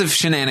 Lots of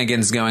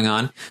shenanigans going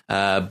on.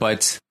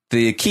 But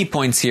the key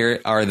points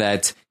here are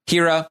that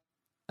Hira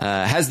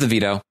has the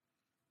veto.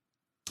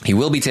 He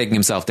will be taking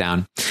himself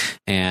down,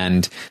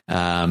 and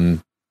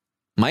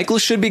Michael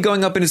should be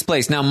going up in his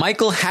place. Now,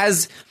 Michael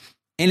has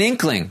an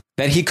inkling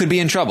that he could be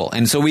in trouble,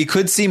 and so we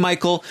could see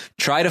Michael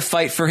try to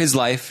fight for his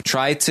life,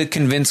 try to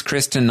convince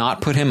Chris to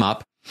not put him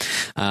up.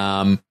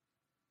 But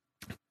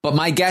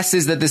my guess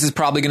is that this is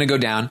probably going to go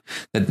down,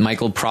 that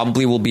Michael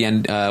probably will be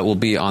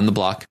on the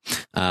block,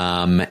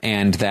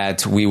 and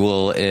that we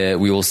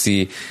will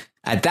see.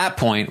 At that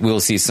point, we'll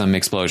see some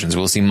explosions.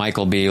 We'll see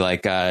Michael be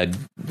like,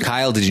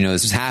 Kyle, did you know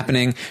this was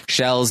happening?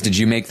 Shells, did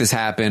you make this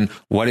happen?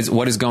 What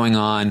is going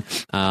on?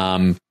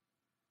 All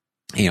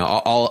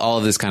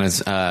of this kind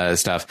of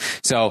stuff.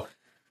 So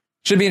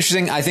should be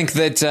interesting. I think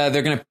that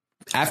they're going to,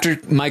 after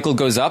Michael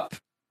goes up,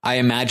 I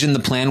imagine the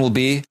plan will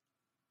be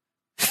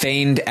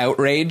feigned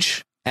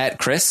outrage at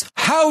Chris.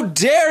 How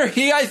dare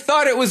he? I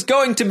thought it was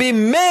going to be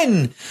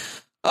Min.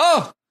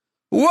 Oh,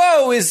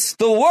 woe is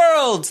the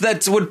world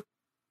that would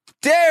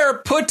dare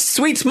put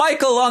sweet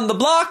Michael on the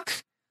block,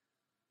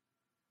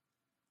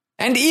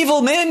 and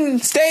evil Min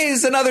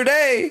stays another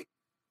day.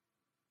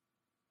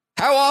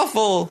 How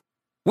awful.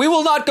 We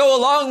will not go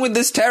along with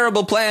this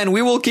terrible plan.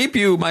 We will keep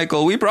you,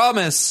 Michael. We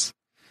promise.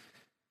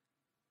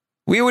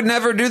 We would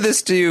never do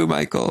this to you,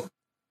 Michael.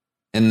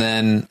 And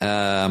then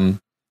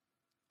on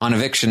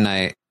eviction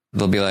night,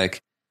 they'll be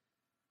like,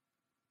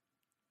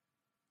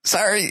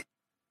 sorry.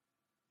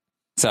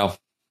 So,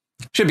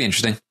 should be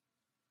interesting.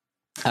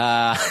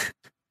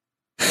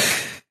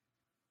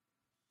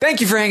 Thank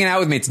you for hanging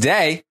out with me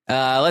today.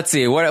 Let's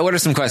see. What are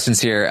some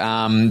questions here?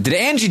 Did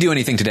Angie do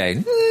anything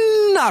today?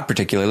 Not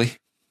particularly.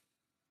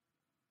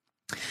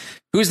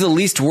 Who's the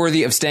least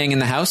worthy of staying in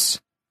the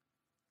house?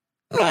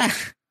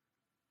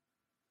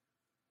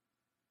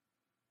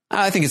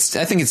 I think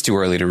it's too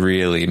early to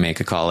really make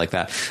a call like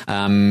that.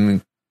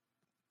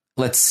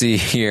 Let's see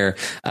here.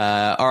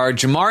 Are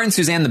Jamar and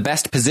Suzanne the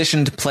best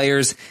positioned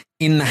players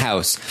in the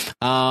house?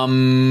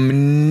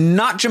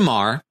 Not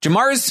Jamar.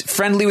 Jamar is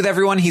friendly with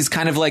everyone. He's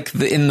kind of like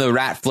in the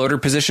rat floater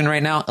position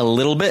right now, a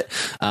little bit.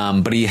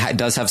 But he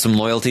does have some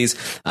loyalties.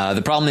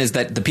 The problem is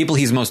that the people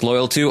he's most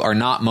loyal to are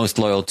not most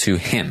loyal to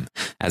him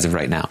as of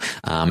right now.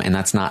 And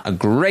that's not a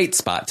great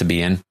spot to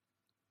be in.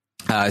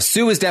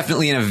 Sue is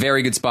definitely in a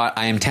very good spot.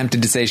 I am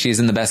tempted to say she is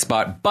in the best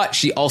spot, but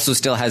she also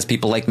still has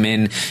people like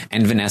Min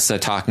and Vanessa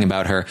talking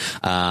about her.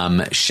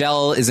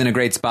 Shell is in a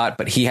great spot,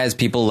 but he has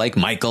people like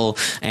Michael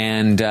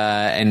and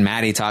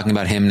Maddie talking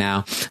about him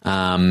now.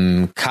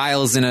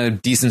 Kyle's in a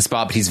decent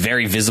spot, but he's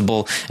very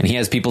visible, and he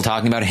has people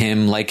talking about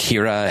him like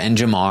Hira and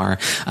Jamar.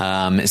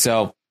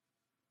 So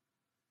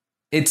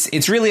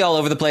it's really all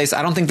over the place.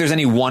 I don't think there's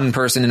any one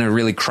person in a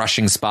really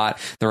crushing spot.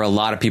 There are a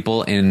lot of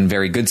people in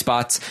very good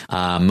spots,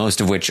 most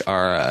of which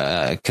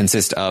are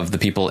consist of the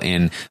people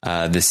in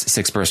this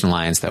 6-person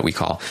alliance that we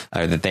call,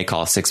 that they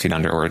call 6 Feet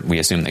Under, or we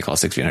assume they call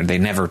 6 Feet Under. They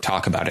never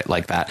talk about it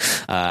like that.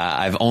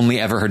 I've only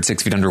ever heard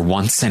 6 Feet Under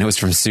once, and it was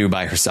from Sue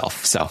by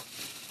herself. So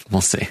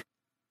we'll see.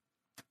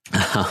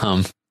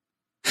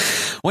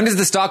 When does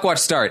the Stockwatch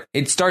start?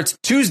 It starts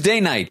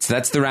Tuesday night.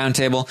 That's the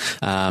roundtable.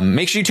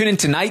 Make sure you tune in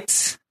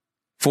tonight.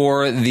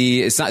 For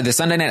the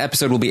Sunday night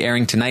episode will be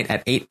airing tonight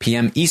at 8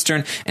 p.m.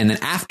 Eastern. And then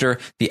after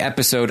the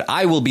episode,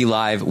 I will be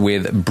live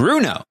with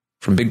Bruno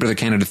from Big Brother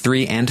Canada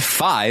 3 and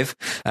 5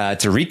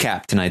 to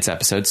recap tonight's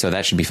episode. So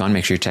that should be fun.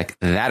 Make sure you check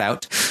that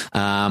out.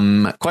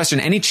 Question,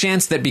 any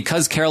chance that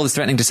because Carol is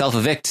threatening to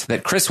self-evict,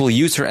 that Chris will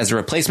use her as a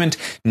replacement?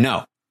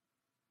 No.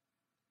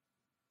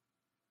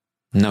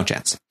 No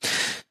chance.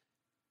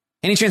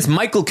 Any chance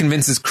Michael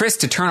convinces Chris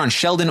to turn on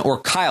Sheldon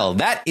or Kyle?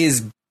 That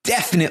is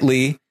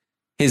definitely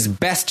his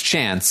best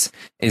chance,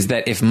 is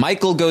that if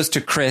Michael goes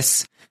to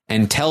Chris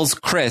and tells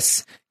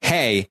Chris,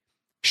 hey,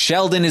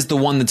 Sheldon is the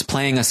one that's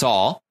playing us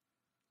all.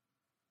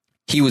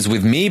 He was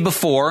with me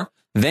before,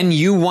 then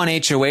you won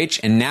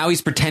HOH, and now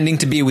he's pretending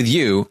to be with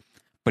you,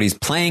 but he's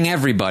playing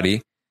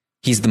everybody.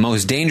 He's the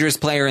most dangerous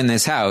player in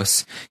this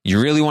house.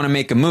 You really want to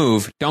make a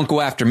move, don't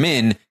go after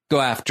Min, go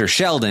after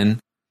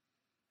Sheldon.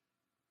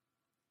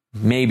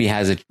 Maybe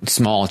has a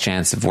small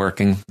chance of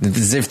working.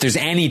 If there's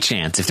any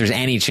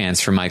chance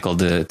for Michael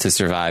to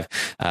survive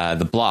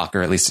the block,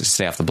 or at least to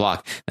stay off the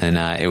block, then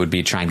it would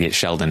be trying to get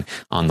Sheldon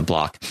on the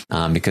block,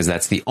 because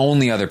that's the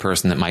only other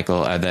person that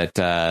Michael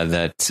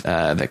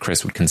that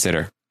Chris would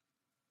consider.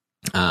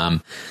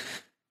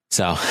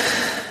 So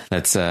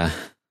that's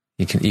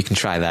you can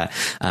try that.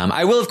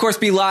 I will, of course,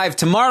 be live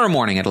tomorrow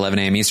morning at 11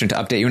 a.m. Eastern to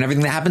update you on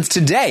everything that happens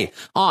today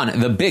on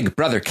the Big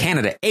Brother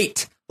Canada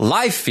 8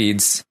 live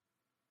feeds.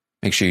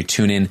 Make sure you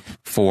tune in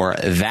for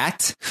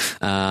that.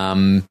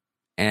 And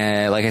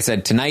like I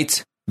said,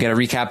 tonight, we got a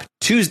recap.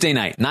 Tuesday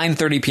night,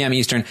 9:30 p.m.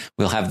 Eastern.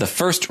 We'll have the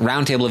first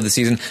roundtable of the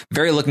season.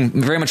 Very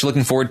much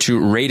looking forward to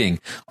rating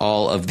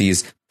all of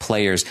these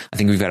players. I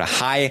think we've got a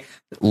high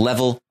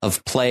level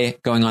of play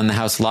going on in the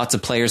house. Lots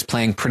of players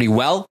playing pretty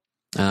well.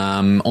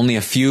 Only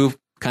a few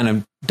kind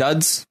of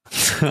duds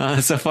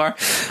so far.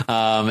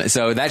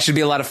 So that should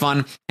be a lot of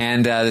fun.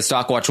 And the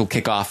Stockwatch will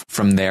kick off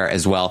from there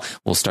as well.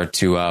 We'll start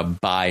to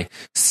buy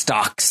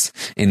stocks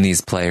in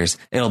these players.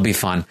 It'll be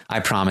fun.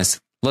 I promise.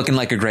 Looking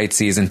like a great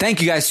season. Thank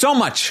you guys so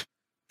much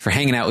for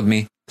hanging out with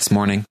me this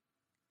morning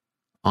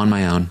on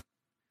my own.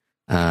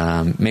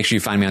 Make sure you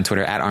find me on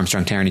Twitter at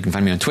Armstrong Taran. You can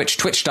find me on Twitch,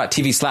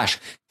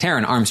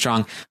 twitch.tv/Taran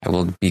Armstrong. I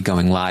will be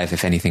going live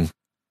if anything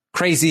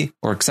crazy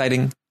or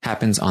exciting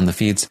happens on the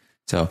feeds.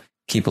 So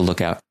keep a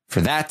lookout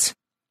for that.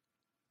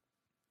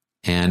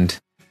 And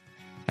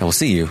I will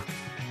see you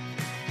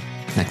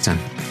next time.